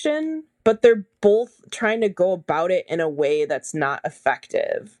connection, but they're both trying to go about it in a way that's not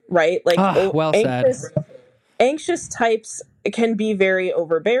effective, right? Like, well said. Anxious types can be very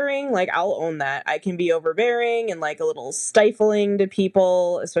overbearing. Like, I'll own that. I can be overbearing and like a little stifling to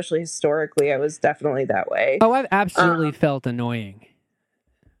people, especially historically. I was definitely that way. Oh, I've absolutely felt annoying.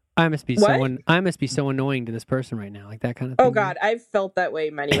 I must be so annoying to this person right now, like that kind of thing. Oh God, I've felt that way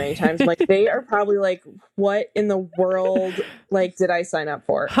many, many times. Like, they are probably like, what in the world, like, did I sign up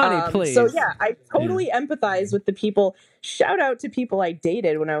for? Honey, please. So yeah, I totally empathize with the people. Shout out to people I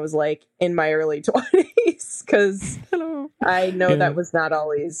dated when I was like in my early 20s, because I know that was not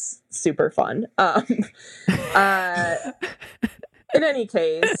always super fun. In any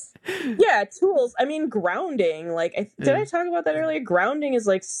case, yeah, tools. I mean, grounding. Like, did I talk about that earlier? Grounding is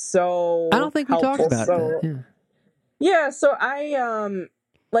like so. I don't think we talked about that. Yeah, so I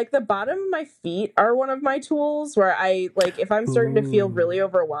like the bottom of my feet are one of my tools where I like if I'm starting to feel really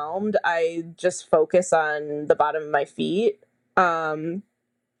overwhelmed, I just focus on the bottom of my feet. And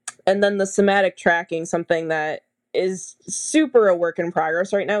then the somatic tracking, something that is super a work in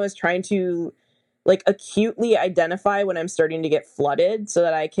progress right now, is trying to like acutely identify when I'm starting to get flooded so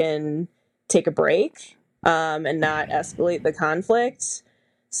that I can take a break and not escalate the conflict.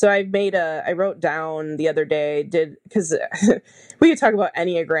 So I wrote down the other day, because we could talk about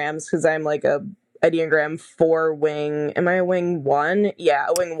Enneagrams, because I'm like a Enneagram 4 wing. Am I a wing 1? Yeah,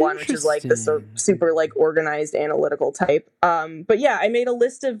 a wing 1, which is like the super like organized analytical type. But yeah, I made a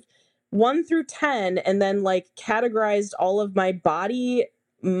list of 1 through 10 and then like categorized all of my body,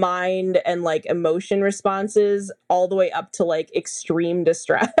 mind, and like emotion responses all the way up to like extreme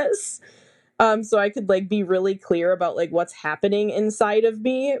distress. So I could like be really clear about like what's happening inside of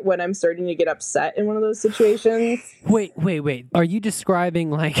me when I'm starting to get upset in one of those situations. Wait. Are you describing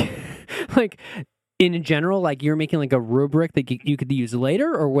like in general, like you're making like a rubric that you could use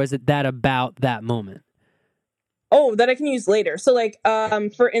later, or was it that about that moment? Oh, that I can use later. So like,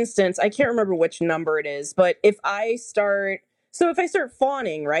 for instance, I can't remember which number it is, but if I start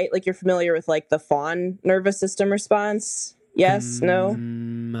fawning, right? Like, you're familiar with like the fawn nervous system response. Yes? No?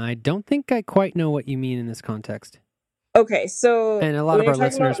 I don't think I quite know what you mean in this context. Okay, so... And a lot of our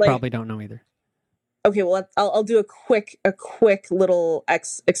listeners probably don't know either. Okay, well, I'll do a quick little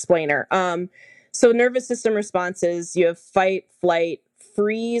explainer. So nervous system responses, you have fight, flight,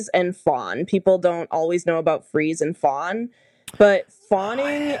 freeze and fawn. People don't always know about freeze and fawn, but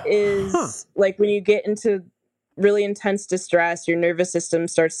fawning is like when you get into really intense distress, your nervous system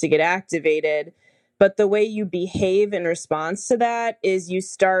starts to get activated. But the way you behave in response to that is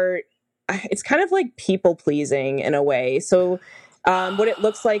it's kind of like people pleasing in a way. So what it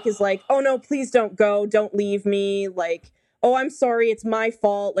looks like is like, oh no, please don't go. Don't leave me. Like, oh, I'm sorry. It's my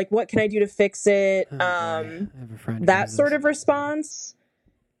fault. Like, what can I do to fix it? That sort of response,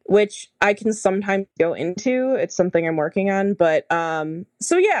 which I can sometimes go into. It's something I'm working on. But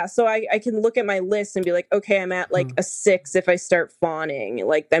so I can look at my list and be like, okay, I'm at like a 6 if I start fawning.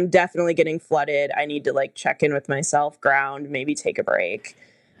 Like, I'm definitely getting flooded. I need to like check in with myself, ground, maybe take a break.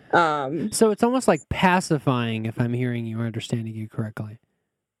 So it's almost like pacifying, if I'm hearing you or understanding you correctly.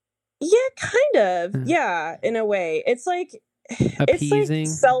 Yeah, kind of. Yeah, in a way. It's like appeasing.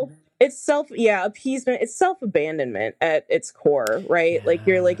 Appeasement. It's self-abandonment at its core, right? Yeah. Like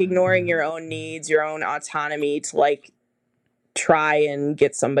you're like ignoring your own needs, your own autonomy to like try and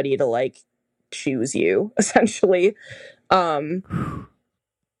get somebody to like choose you, essentially.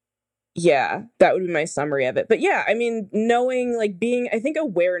 Yeah, that would be my summary of it. But yeah, I mean, knowing, like I think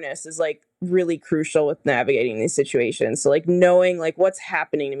awareness is like really crucial with navigating these situations. So like knowing like what's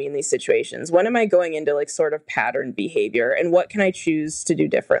happening to me in these situations. When am I going into like sort of pattern behavior and what can I choose to do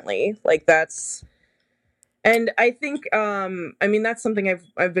differently? Like and I think, that's something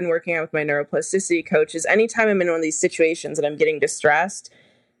I've been working on with my neuroplasticity coach is anytime I'm in one of these situations and I'm getting distressed,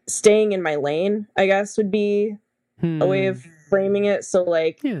 staying in my lane, I guess would be a way of framing it. So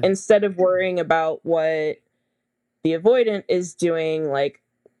like instead of worrying about what the avoidant is doing, like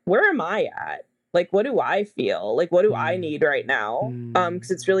where am I at? Like what do I feel? Like what do I need right now?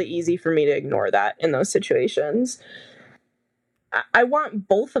 Because it's really easy for me to ignore that in those situations. I want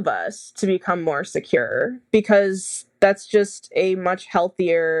both of us to become more secure because that's just a much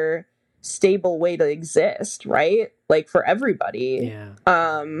healthier, stable way to exist, right? Like for everybody. Yeah.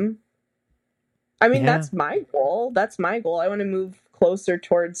 That's my goal. I want to move closer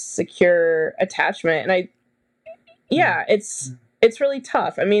towards secure attachment. And it's really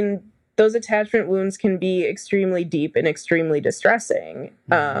tough. I mean, those attachment wounds can be extremely deep and extremely distressing.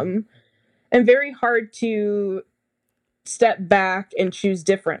 And very hard to step back and choose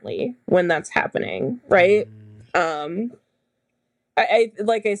differently when that's happening, right? I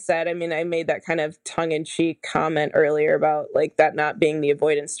like I said, I mean, I made that kind of tongue-in-cheek comment earlier about like that not being the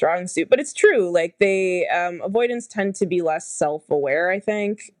avoidance strong suit, but it's true. Like they avoidants tend to be less self-aware, I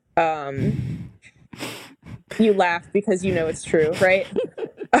think. You laugh because you know it's true, right?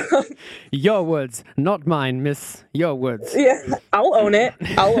 Your words, not mine, miss. Your words. Yeah, I'll own it.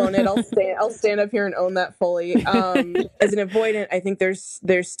 I'll stand up here and own that fully. As an avoidant, I think there's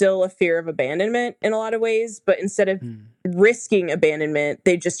still a fear of abandonment in a lot of ways, but instead of risking abandonment,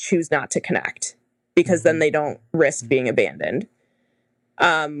 they just choose not to connect because then they don't risk being abandoned.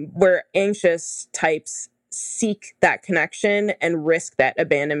 Where anxious types seek that connection and risk that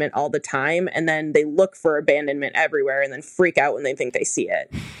abandonment all the time, and then they look for abandonment everywhere and then freak out when they think they see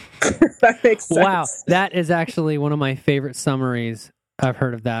it. That makes sense. Wow, that is actually one of my favorite summaries I've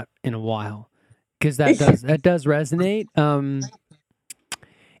heard of that in a while, because that does resonate. And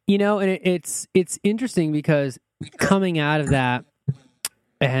it's interesting because coming out of that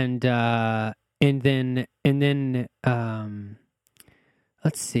and then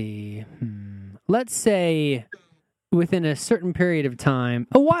let's see. Let's say within a certain period of time,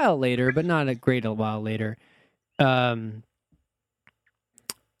 a while later, but not a great a while later, having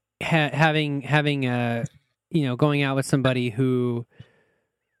going out with somebody who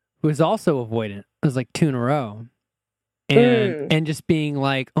was also avoidant. It was like 2 in a row. And just being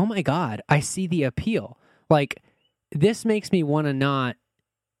like, oh my God, I see the appeal. Like, this makes me want to not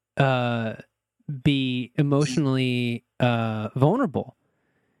be emotionally vulnerable.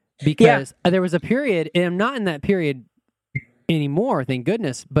 Because there was a period, and I'm not in that period anymore, thank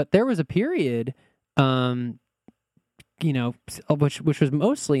goodness, but there was a period, which was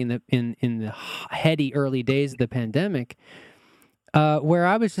mostly in the heady early days of the pandemic, where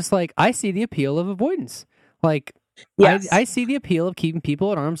I was just like, I see the appeal of avoidance. Like, I see the appeal of keeping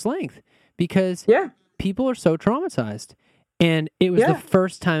people at arm's length because people are so traumatized. And it was the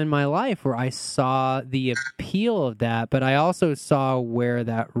first time in my life where I saw the appeal of that, but I also saw where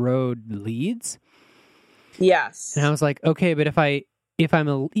that road leads. Yes. And I was like, okay, but if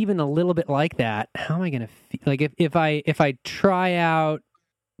I'm even a little bit like that, how am I going to feel? Like if I try out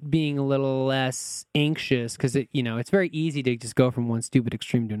being a little less anxious, because it's very easy to just go from one stupid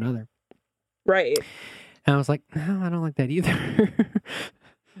extreme to another. Right. And I was like, no, I don't like that either.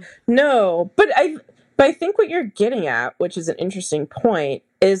 No, but But I think what you're getting at, which is an interesting point,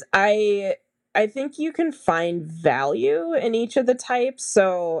 is I think you can find value in each of the types.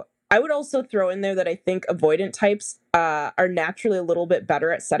 So I would also throw in there that I think avoidant types are naturally a little bit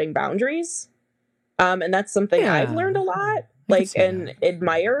better at setting boundaries. And that's something I've learned a lot, like, and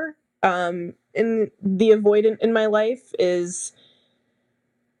admire in the avoidant in my life is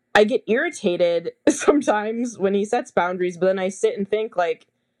I get irritated sometimes when he sets boundaries, but then I sit and think like,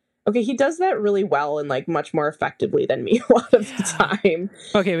 okay, he does that really well and like much more effectively than me a lot of the time.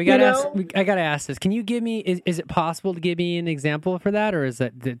 Okay, I gotta ask this. Can you give me? Is it possible to give me an example for that, or is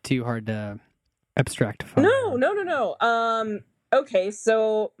that too hard to abstractify? No. Okay,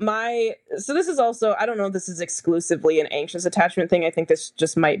 so this is also, I don't know if this is exclusively an anxious attachment thing. I think this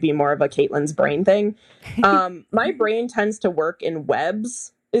just might be more of a Caitlin's brain thing. My brain tends to work in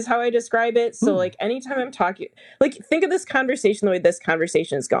webs, is how I describe it. So like anytime I'm talking, like think of this conversation the way this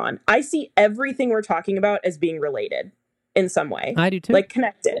conversation has gone. I see everything we're talking about as being related in some way. I do too. Like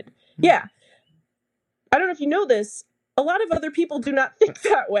connected. Yeah. I don't know if you know this. A lot of other people do not think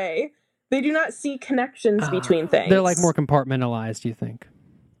that way. They do not see connections between things. They're like more compartmentalized, you think?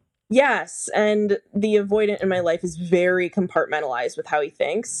 Yes. And the avoidant in my life is very compartmentalized with how he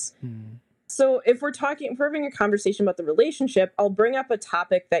thinks. So if we're having a conversation about the relationship, I'll bring up a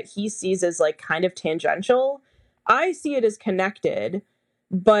topic that he sees as like kind of tangential. I see it as connected,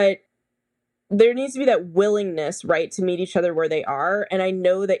 but there needs to be that willingness, right, to meet each other where they are. And I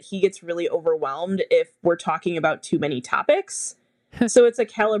know that he gets really overwhelmed if we're talking about too many topics. So it's a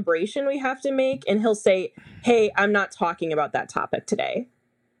calibration we have to make. And he'll say, hey, I'm not talking about that topic today.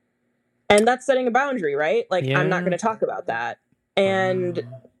 And that's setting a boundary, right? Like, I'm not going to talk about that. And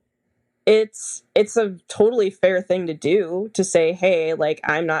it's a totally fair thing to do, to say, hey, like,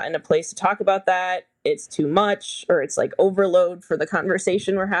 I'm not in a place to talk about that. It's too much, or it's like overload for the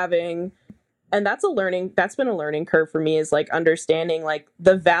conversation we're having. And that's been a learning curve for me, is like understanding like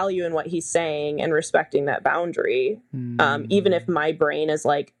the value in what he's saying and respecting that boundary. Even if my brain is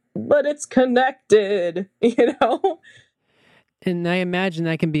like, but it's connected, you know? And I imagine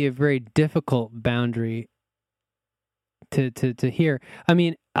that can be a very difficult boundary to hear. I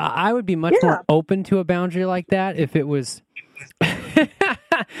mean, I would be much more open to a boundary like that if it was I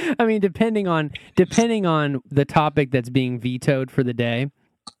mean, depending on the topic that's being vetoed for the day,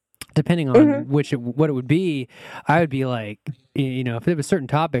 depending on what it would be, I would be like, you know, if there was certain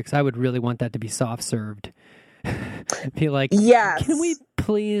topics, I would really want that to be soft served. Be like, yes, can we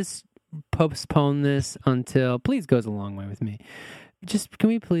please postpone this until, please goes a long way with me. Just, can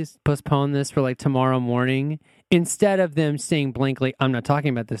we please postpone this for like tomorrow morning? Instead of them saying blankly, I'm not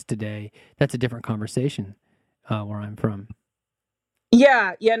talking about this today. That's a different conversation where I'm from.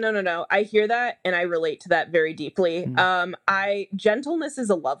 Yeah, no. I hear that and I relate to that very deeply. Gentleness is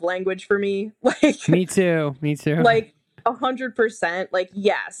a love language for me. Like Me too. Like 100%. Like,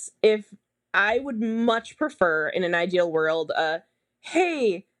 yes, if I would much prefer in an ideal world,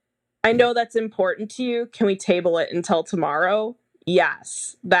 hey, I know that's important to you. Can we table it until tomorrow?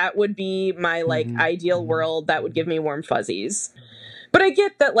 Yes, that would be my like ideal world. That would give me warm fuzzies. But I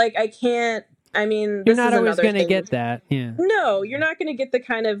get that, like, I can't. I mean, you're not always going to get that. Yeah. No, you're not going to get the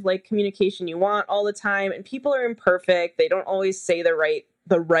kind of like communication you want all the time. And people are imperfect. They don't always say the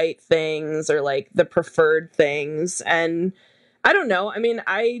right things or like the preferred things. And I don't know. I mean,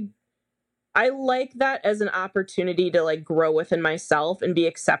 I like that as an opportunity to like grow within myself and be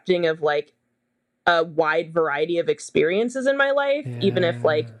accepting of like a wide variety of experiences in my life, even if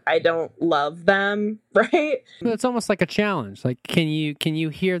like I don't love them, right? It's almost like a challenge. Like, can you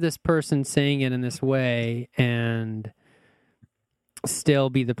hear this person saying it in this way and still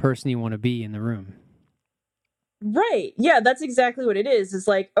be the person you want to be in the room? Right. Yeah, that's exactly what it is. It's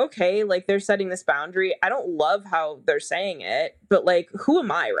like, okay, like they're setting this boundary. I don't love how they're saying it, but like, who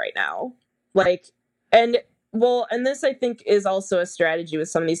am I right now? Like, and this I think is also a strategy with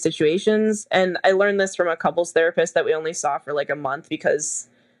some of these situations. And I learned this from a couples therapist that we only saw for like a month, because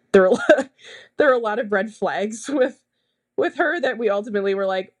there are a lot of red flags with her that we ultimately were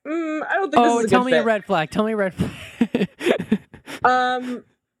like, I don't think this is a good fit. Tell me a red flag. Tell me a red flag.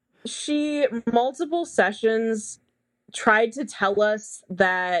 She, multiple sessions, tried to tell us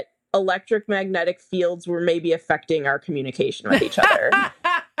that electromagnetic fields were maybe affecting our communication with each other.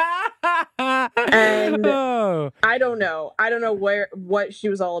 And I don't know what she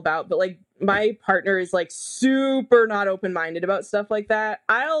was all about, but like my partner is like super not open-minded about stuff like that.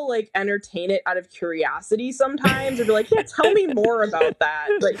 I'll like entertain it out of curiosity sometimes and be like, yeah, tell me more about that.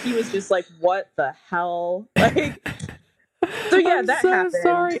 But he was just like, what the hell? Like, so yeah, that happened.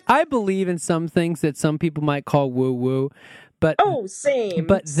 Sorry. I believe in some things that some people might call woo-woo, But same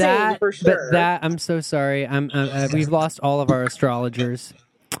that for sure. But that I'm so sorry. We've lost all of our astrologers.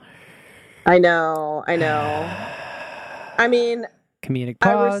 I know. I mean, comedic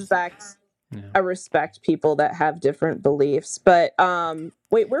pause. I respect people that have different beliefs, but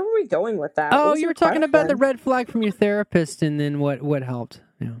wait, where were we going with that? Oh, you were talking about the red flag from your therapist, and then what helped?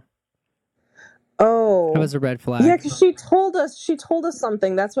 Yeah. Oh, that was a red flag. Yeah, because she told us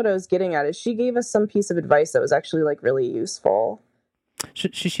something. That's what I was getting at. Is she gave us some piece of advice that was actually like really useful.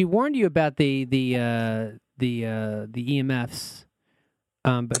 She warned you about the EMFs,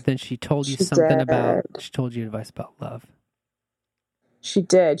 but then she told you she told you advice about love. She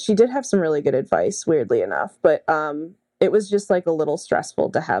did have some really good advice, weirdly enough, but it was just like a little stressful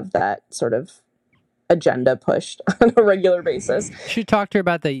to have that sort of agenda pushed on a regular basis. Should have talked to her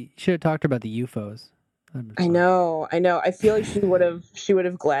about the UFOs. I know. I feel like she would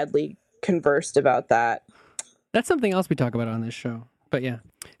have gladly conversed about that. That's something else we talk about on this show. But yeah,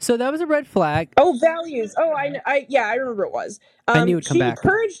 so that was a red flag. Oh, values. Oh, I remember it was. I knew it would come back.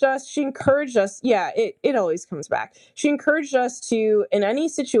 She encouraged us. Yeah, it always comes back. She encouraged us to, in any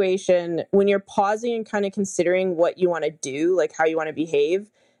situation, when you're pausing and kind of considering what you want to do, like how you want to behave,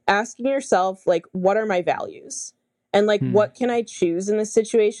 asking yourself, like, what are my values? And like, what can I choose in this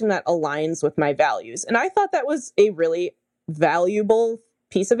situation that aligns with my values? And I thought that was a really valuable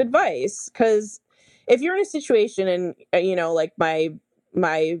piece of advice, because if you're in a situation and, like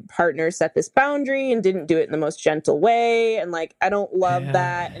my partner set this boundary and didn't do it in the most gentle way, and like, I don't love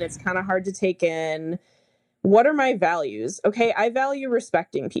that, and it's kind of hard to take in, what are my values? Okay, I value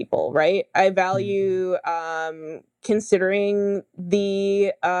respecting people, right? I value considering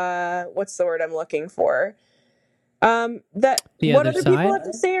the, what's the word I'm looking for? That what other people have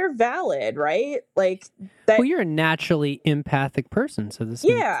to say are valid, right? Like that. Well, you're a naturally empathic person, so that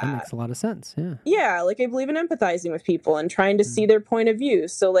makes a lot of sense. Yeah, like I believe in empathizing with people and trying to see their point of view.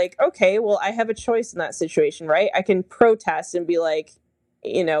 So like, okay, well, I have a choice in that situation, right? I can protest and be like,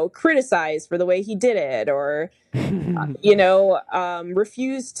 criticize for the way he did it, or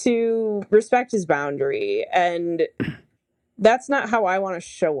refuse to respect his boundary. And that's not how I want to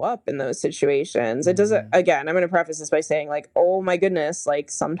show up in those situations. It doesn't, again, I'm going to preface this by saying, like, oh my goodness, like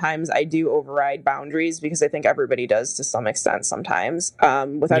sometimes I do override boundaries, because I think everybody does to some extent sometimes,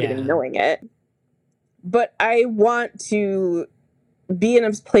 without even knowing it. But I want to be in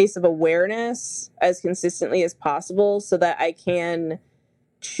a place of awareness as consistently as possible so that I can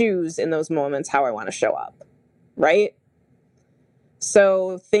choose in those moments how I want to show up. Right?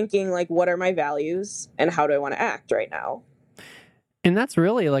 So thinking like, what are my values and how do I want to act right now? And that's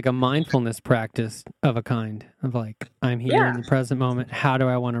really like a mindfulness practice of a kind of like, I'm here in the present moment. How do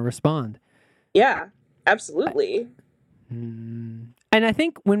I want to respond? Yeah, absolutely. And I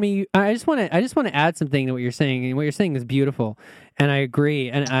think I just want to add something to what you're saying, and what you're saying is beautiful, and I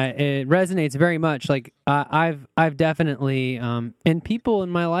agree, and it resonates very much. Like I've definitely, and people in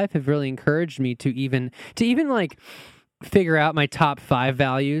my life have really encouraged me to even like figure out my top 5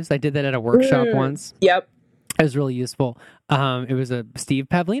 values. I did that at a workshop once. Yep. It was really useful. It was a Steve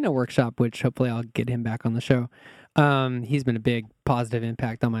Pavlina workshop, which hopefully I'll get him back on the show. He's been a big positive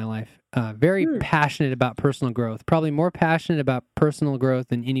impact on my life. Very passionate about personal growth. Probably more passionate about personal growth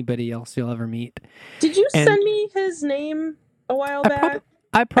than anybody else you'll ever meet. Did you send me his name a while back?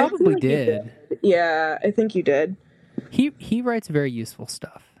 I probably did. Yeah, I think you did. He writes very useful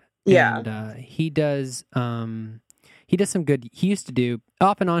stuff. Yeah. And he does some good, he used to do,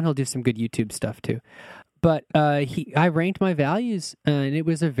 off and on, he'll do some good YouTube stuff too. But I ranked my values, and it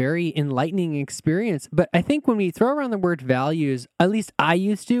was a very enlightening experience. But I think when we throw around the word values, at least I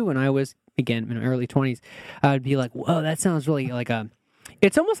used to, when I was, again, in my early 20s, I would be like, whoa, that sounds really like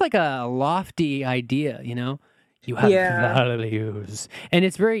it's almost like a lofty idea, You have values. And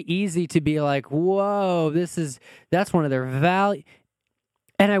it's very easy to be like, whoa, that's one of their values.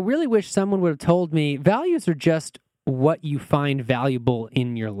 And I really wish someone would have told me, values are just what you find valuable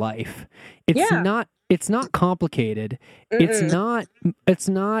in your life. It's not complicated. Mm-mm. It's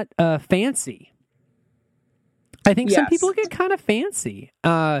not fancy. I think some people get kind of fancy.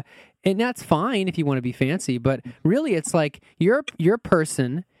 And that's fine if you want to be fancy, but really it's like you're a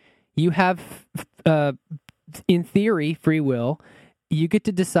person, you have in theory free will. You get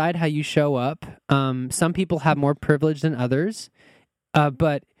to decide how you show up. Some people have more privilege than others.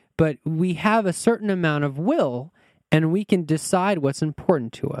 But we have a certain amount of will, and we can decide what's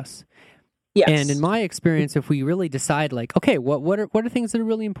important to us. Yes. And in my experience, if we really decide, like, okay, what are things that are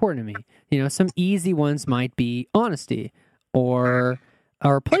really important to me? Some easy ones might be honesty, or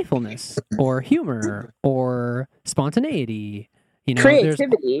playfulness, or humor, or spontaneity.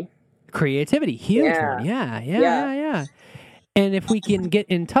 Creativity. Creativity, huge one. Yeah. And if we can get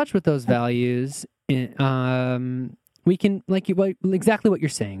in touch with those values, we can, exactly what you're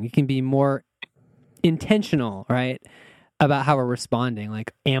saying. We can be more intentional, right, about how we're responding.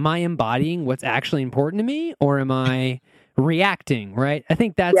 Like, am I embodying what's actually important to me, or am I reacting, right? I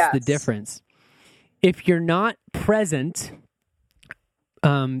think that's the difference. If you're not present,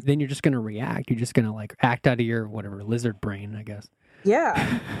 then you're just going to react. You're just going to like act out of your whatever lizard brain, I guess.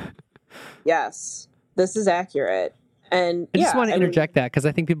 Yeah. Yes, this is accurate. And I just want to interject that because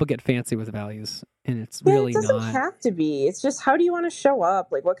I think people get fancy with values, and it's really not. It doesn't have to be. It's just, how do you want to show up?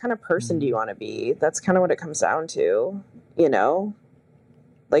 Like, what kind of person do you want to be? That's kind of what it comes down to, you know?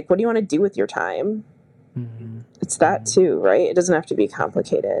 Like, what do you want to do with your time? It's that too, right? It doesn't have to be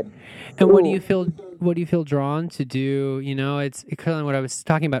complicated. And what do you feel drawn to do? You know, it's kind of what I was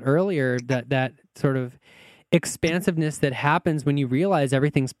talking about earlier, that sort of expansiveness that happens when you realize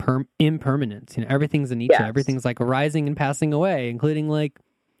everything's impermanent. You know, everything's anicca. Everything's like arising and passing away, including like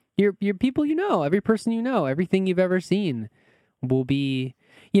your people, you know, every person you know, everything you've ever seen will be.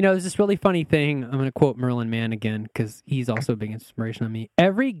 You know, there's this really funny thing. I'm going to quote Merlin Mann again because he's also a big inspiration on me.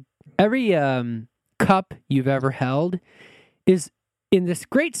 Every cup you've ever held is, in this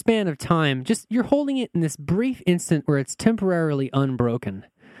great span of time, just you're holding it in this brief instant where it's temporarily unbroken.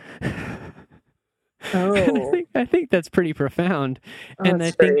 Oh, I think that's pretty profound. And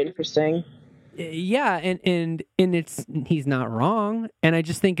that's very interesting. Yeah, and it's, he's not wrong. And I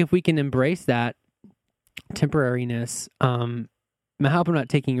just think if we can embrace that temporariness, I hope I'm not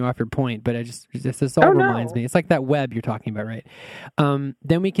taking you off your point, but this all reminds me. It's like that web you're talking about, right?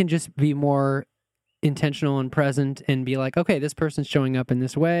 Then we can just be more intentional and present and be like, okay, this person's showing up in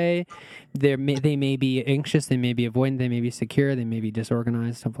this way. They may be anxious, they may be avoidant, they may be secure, they may be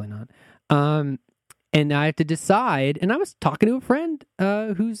disorganized, hopefully not. And I have to decide, and I was talking to a friend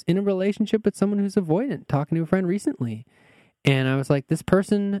who's in a relationship with someone who's avoidant, talking to a friend recently. And I was like, this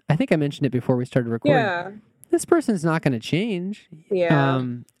person, I think I mentioned it before we started recording. Yeah. This person's not going to change. Yeah.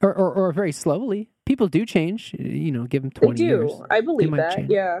 Or very slowly. People do change, you know, give them 20 years. They do. I believe that, change.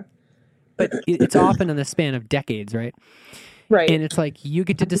 Yeah. But it's often in the span of decades, right? Right. And it's like, you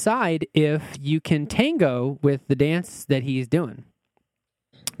get to decide if you can tango with the dance that he's doing.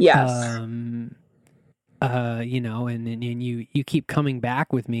 Yes. You know, and you keep coming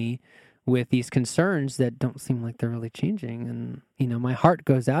back with me with these concerns that don't seem like they're really changing. And, you know, my heart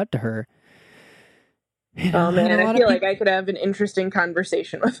goes out to her. You know, oh, man, I feel like I could have an interesting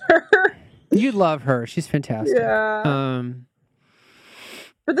conversation with her. You'd love her. She's fantastic. Yeah.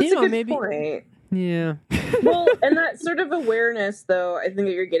 But that's a good point. Yeah. Well, and that sort of awareness, though, I think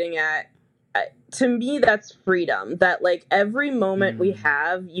that you're getting at, to me, that's freedom. That, like, every moment we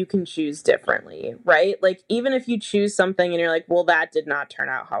have, you can choose differently, right? Like, even if you choose something and you're like, well, that did not turn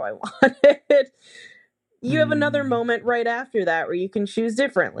out how I wanted, you have another moment right after that where you can choose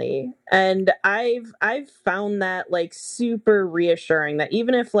differently. And I've found that, like, super reassuring, that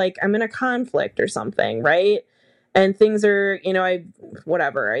even if, like, I'm in a conflict or something, right? And things are, you know, I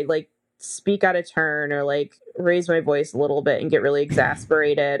like speak out of turn or like raise my voice a little bit and get really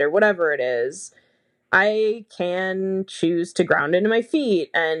exasperated or whatever it is, I can choose to ground into my feet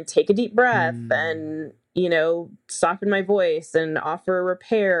and take a deep breath and, you know, soften my voice and offer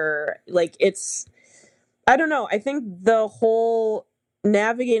repair. Like, it's, I don't know. I think the whole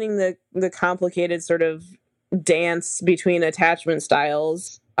navigating the complicated sort of dance between attachment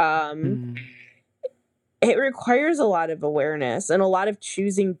styles, it requires a lot of awareness and a lot of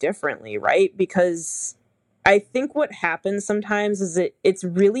choosing differently, right? Because I think what happens sometimes is it's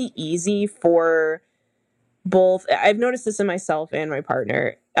really easy for both, I've noticed this in myself and my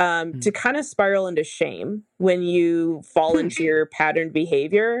partner, to kind of spiral into shame when you fall into your patterned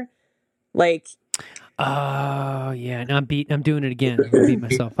behavior. Like, oh yeah, and I'm doing it again. I beat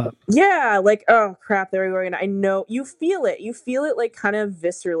myself up. Yeah, like, oh crap, there we go. And I know you feel it like kind of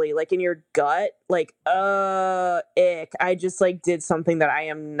viscerally, like in your gut, like, ick. I just like did something that I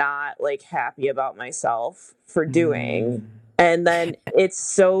am not like happy about myself for doing. And then it's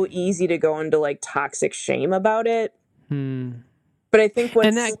so easy to go into like toxic shame about it. But I think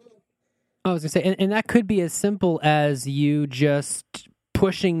I was gonna say, and that could be as simple as you just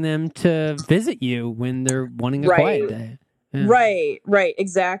pushing them to visit you when they're wanting a quiet day. Yeah. Right,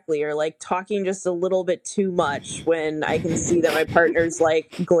 exactly. Or like talking just a little bit too much when I can see that my partner's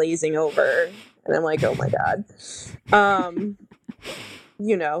like glazing over, and I'm like, oh my God.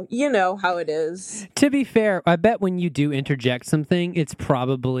 You know how it is. To be fair, I bet when you do interject something, it's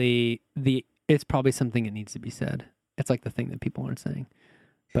probably something that needs to be said. It's like the thing that people aren't saying.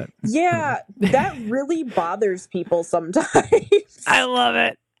 But yeah, that really bothers people sometimes. I love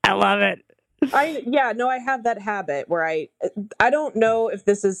it. I have that habit where I don't know if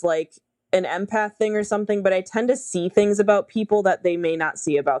this is like an empath thing or something, but I tend to see things about people that they may not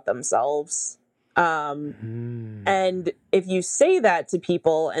see about themselves. And if you say that to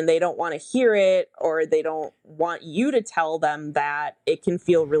people and they don't want to hear it, or they don't want you to tell them that, it can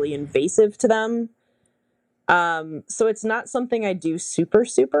feel really invasive to them. So it's not something I do super,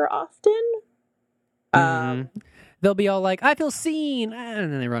 super often. They'll be all like, I feel seen,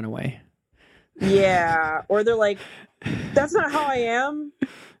 and then they run away. Yeah. Or they're like, that's not how I am.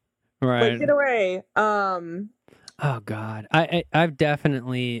 Right. Like, get away. Oh God. I've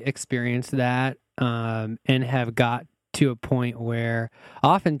definitely experienced that, and have got to a point where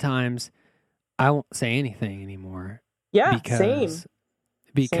oftentimes I won't say anything anymore. Yeah,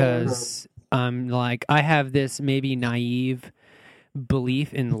 because I'm like, I have this maybe naive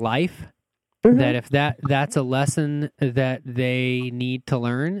belief in life that if that's a lesson that they need to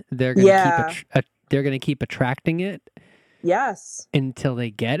learn, they're going to keep attracting it. Yes. Until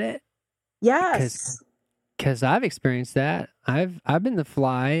they get it. Yes. Because I've experienced that. I've been the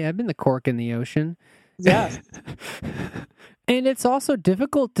fly. I've been the cork in the ocean. Yes. And it's also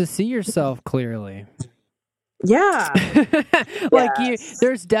difficult to see yourself clearly. Yeah. Like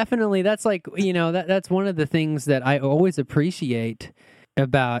there's definitely, that's like, that's one of the things that I always appreciate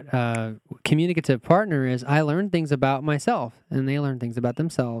about communicative partner is I learn things about myself and they learn things about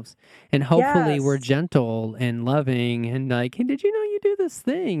themselves, and hopefully we're gentle and loving and like, hey, did you know you do this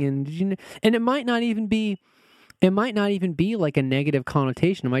thing, and did you know? And it might not even be like a negative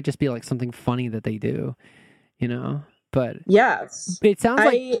connotation. It might just be like something funny that they do, but yes, it sounds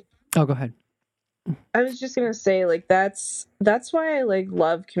like go ahead. I was just gonna say, like, that's why I like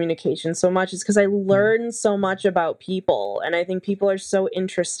love communication so much, is because I learn so much about people, and I think people are so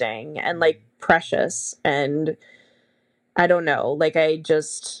interesting and like precious, and I don't know, like I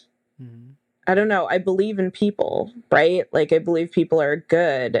don't know, I believe in people, right? Like I believe people are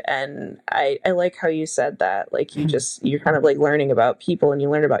good, and I like how you said that, like you're kind of like learning about people, and you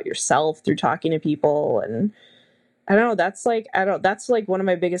learn about yourself through talking to people, and I don't know, that's like one of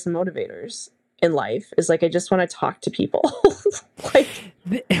my biggest motivators in life, is like I just want to talk to people. Like,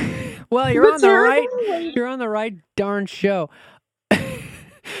 well, you're on the right darn show.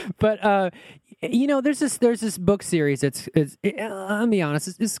 But there's this book series. I'll be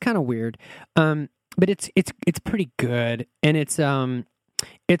honest, it's kind of weird, but it's pretty good, and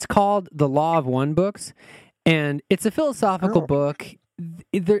it's called The Law of One books, and it's a philosophical book.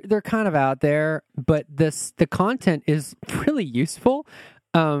 They're kind of out there, but the content is really useful.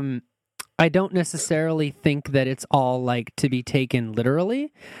 I don't necessarily think that it's all like to be taken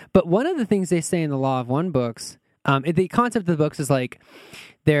literally, but one of the things they say in the Law of One books, the concept of the books is like,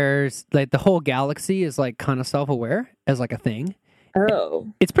 there's like the whole galaxy is like kind of self-aware as like a thing.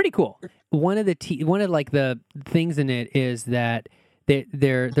 Oh, it's pretty cool. One of like the things in it is that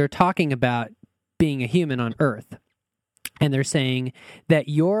they're talking about being a human on Earth, and they're saying that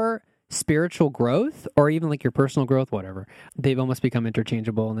your spiritual growth, or even like your personal growth, whatever, they've almost become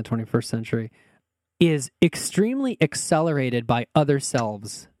interchangeable in the 21st century, is extremely accelerated by other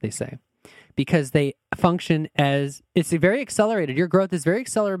selves, they say, because they function as, it's very accelerated. Your growth is very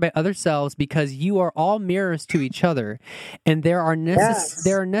accelerated by other selves because you are all mirrors to each other. And there are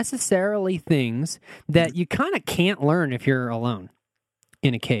necessarily things that you kind of can't learn if you're alone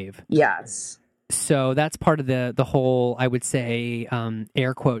in a cave. Yes. So that's part of the whole, I would say,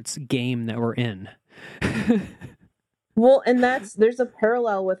 air quotes, game that we're in. Well, and there's a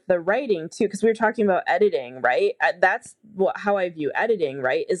parallel with the writing too, because we were talking about editing, right? That's how I view editing,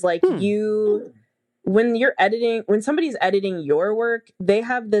 right? Is like when somebody's editing your work, they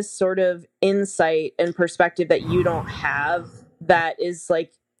have this sort of insight and perspective that you don't have, that is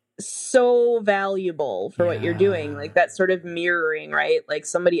like so valuable for what you're doing. Like that sort of mirroring, right? Like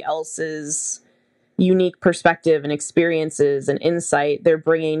somebody else's unique perspective and experiences and insight they're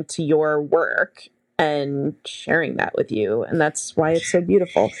bringing to your work and sharing that with you, and that's why it's so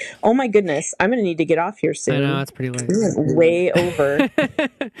beautiful. Oh my goodness, I'm gonna need to get off here soon. I know, it's pretty late. Way over.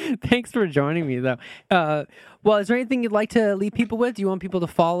 Thanks for joining me, though. Well, is there anything you'd like to leave people with? Do you want people to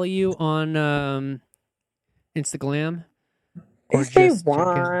follow you on Instagram? If they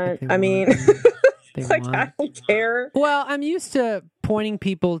want. I mean, like, I don't care. Well, I'm used to pointing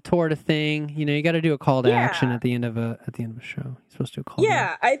people toward a thing. You got to do a call to action at the end of a show. You're supposed to do a call.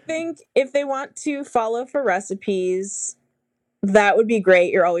 Yeah, I think if they want to follow for recipes, that would be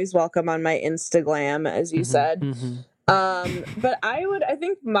great. You're always welcome on my Instagram, as you said. But I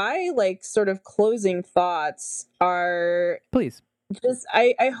think my like sort of closing thoughts are, please, just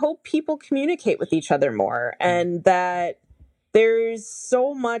I hope people communicate with each other more, and that there's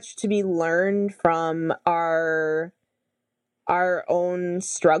so much to be learned from our own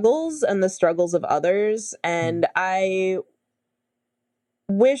struggles and the struggles of others. And I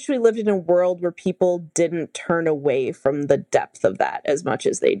wish we lived in a world where people didn't turn away from the depth of that as much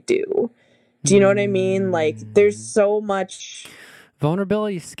as they do. Do you know what I mean? Like, there's so much...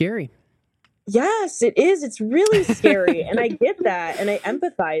 Vulnerability is scary. Yes, it is. It's really scary. And I get that. And I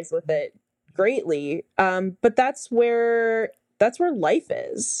empathize with it greatly. But that's where life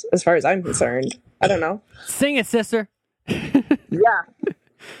is, as far as I'm concerned. I don't know. Sing it, sister. Yeah.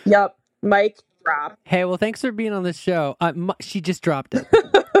 Yep. Mic drop. Hey, well, thanks for being on this show. She just dropped it.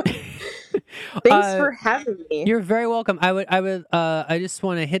 Thanks for having me. You're very welcome. I just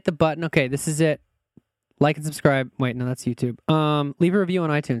want to hit the button. Okay, this is it. Like and subscribe. Wait, no, that's YouTube. Leave a review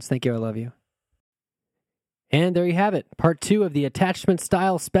on iTunes. Thank you. I love you. And there you have it. Part 2 of the Attachment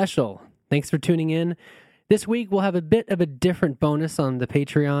Style Special. Thanks for tuning in. This week, we'll have a bit of a different bonus on the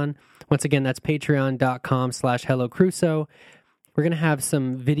Patreon. Once again, that's patreon.com/HelloCrusoe. We're going to have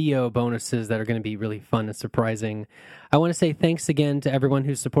some video bonuses that are going to be really fun and surprising. I want to say thanks again to everyone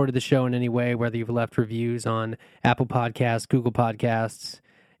who supported the show in any way, whether you've left reviews on Apple Podcasts, Google Podcasts,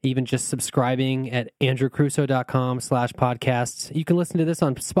 even just subscribing at andrewcrusoe.com/podcasts. You can listen to this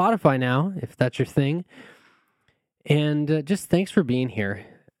on Spotify now, if that's your thing. And just thanks for being here.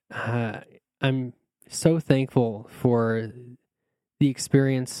 I'm so thankful for the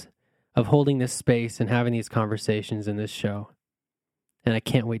experience of holding this space and having these conversations in this show. And I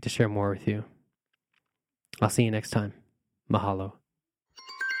can't wait to share more with you. I'll see you next time. Mahalo.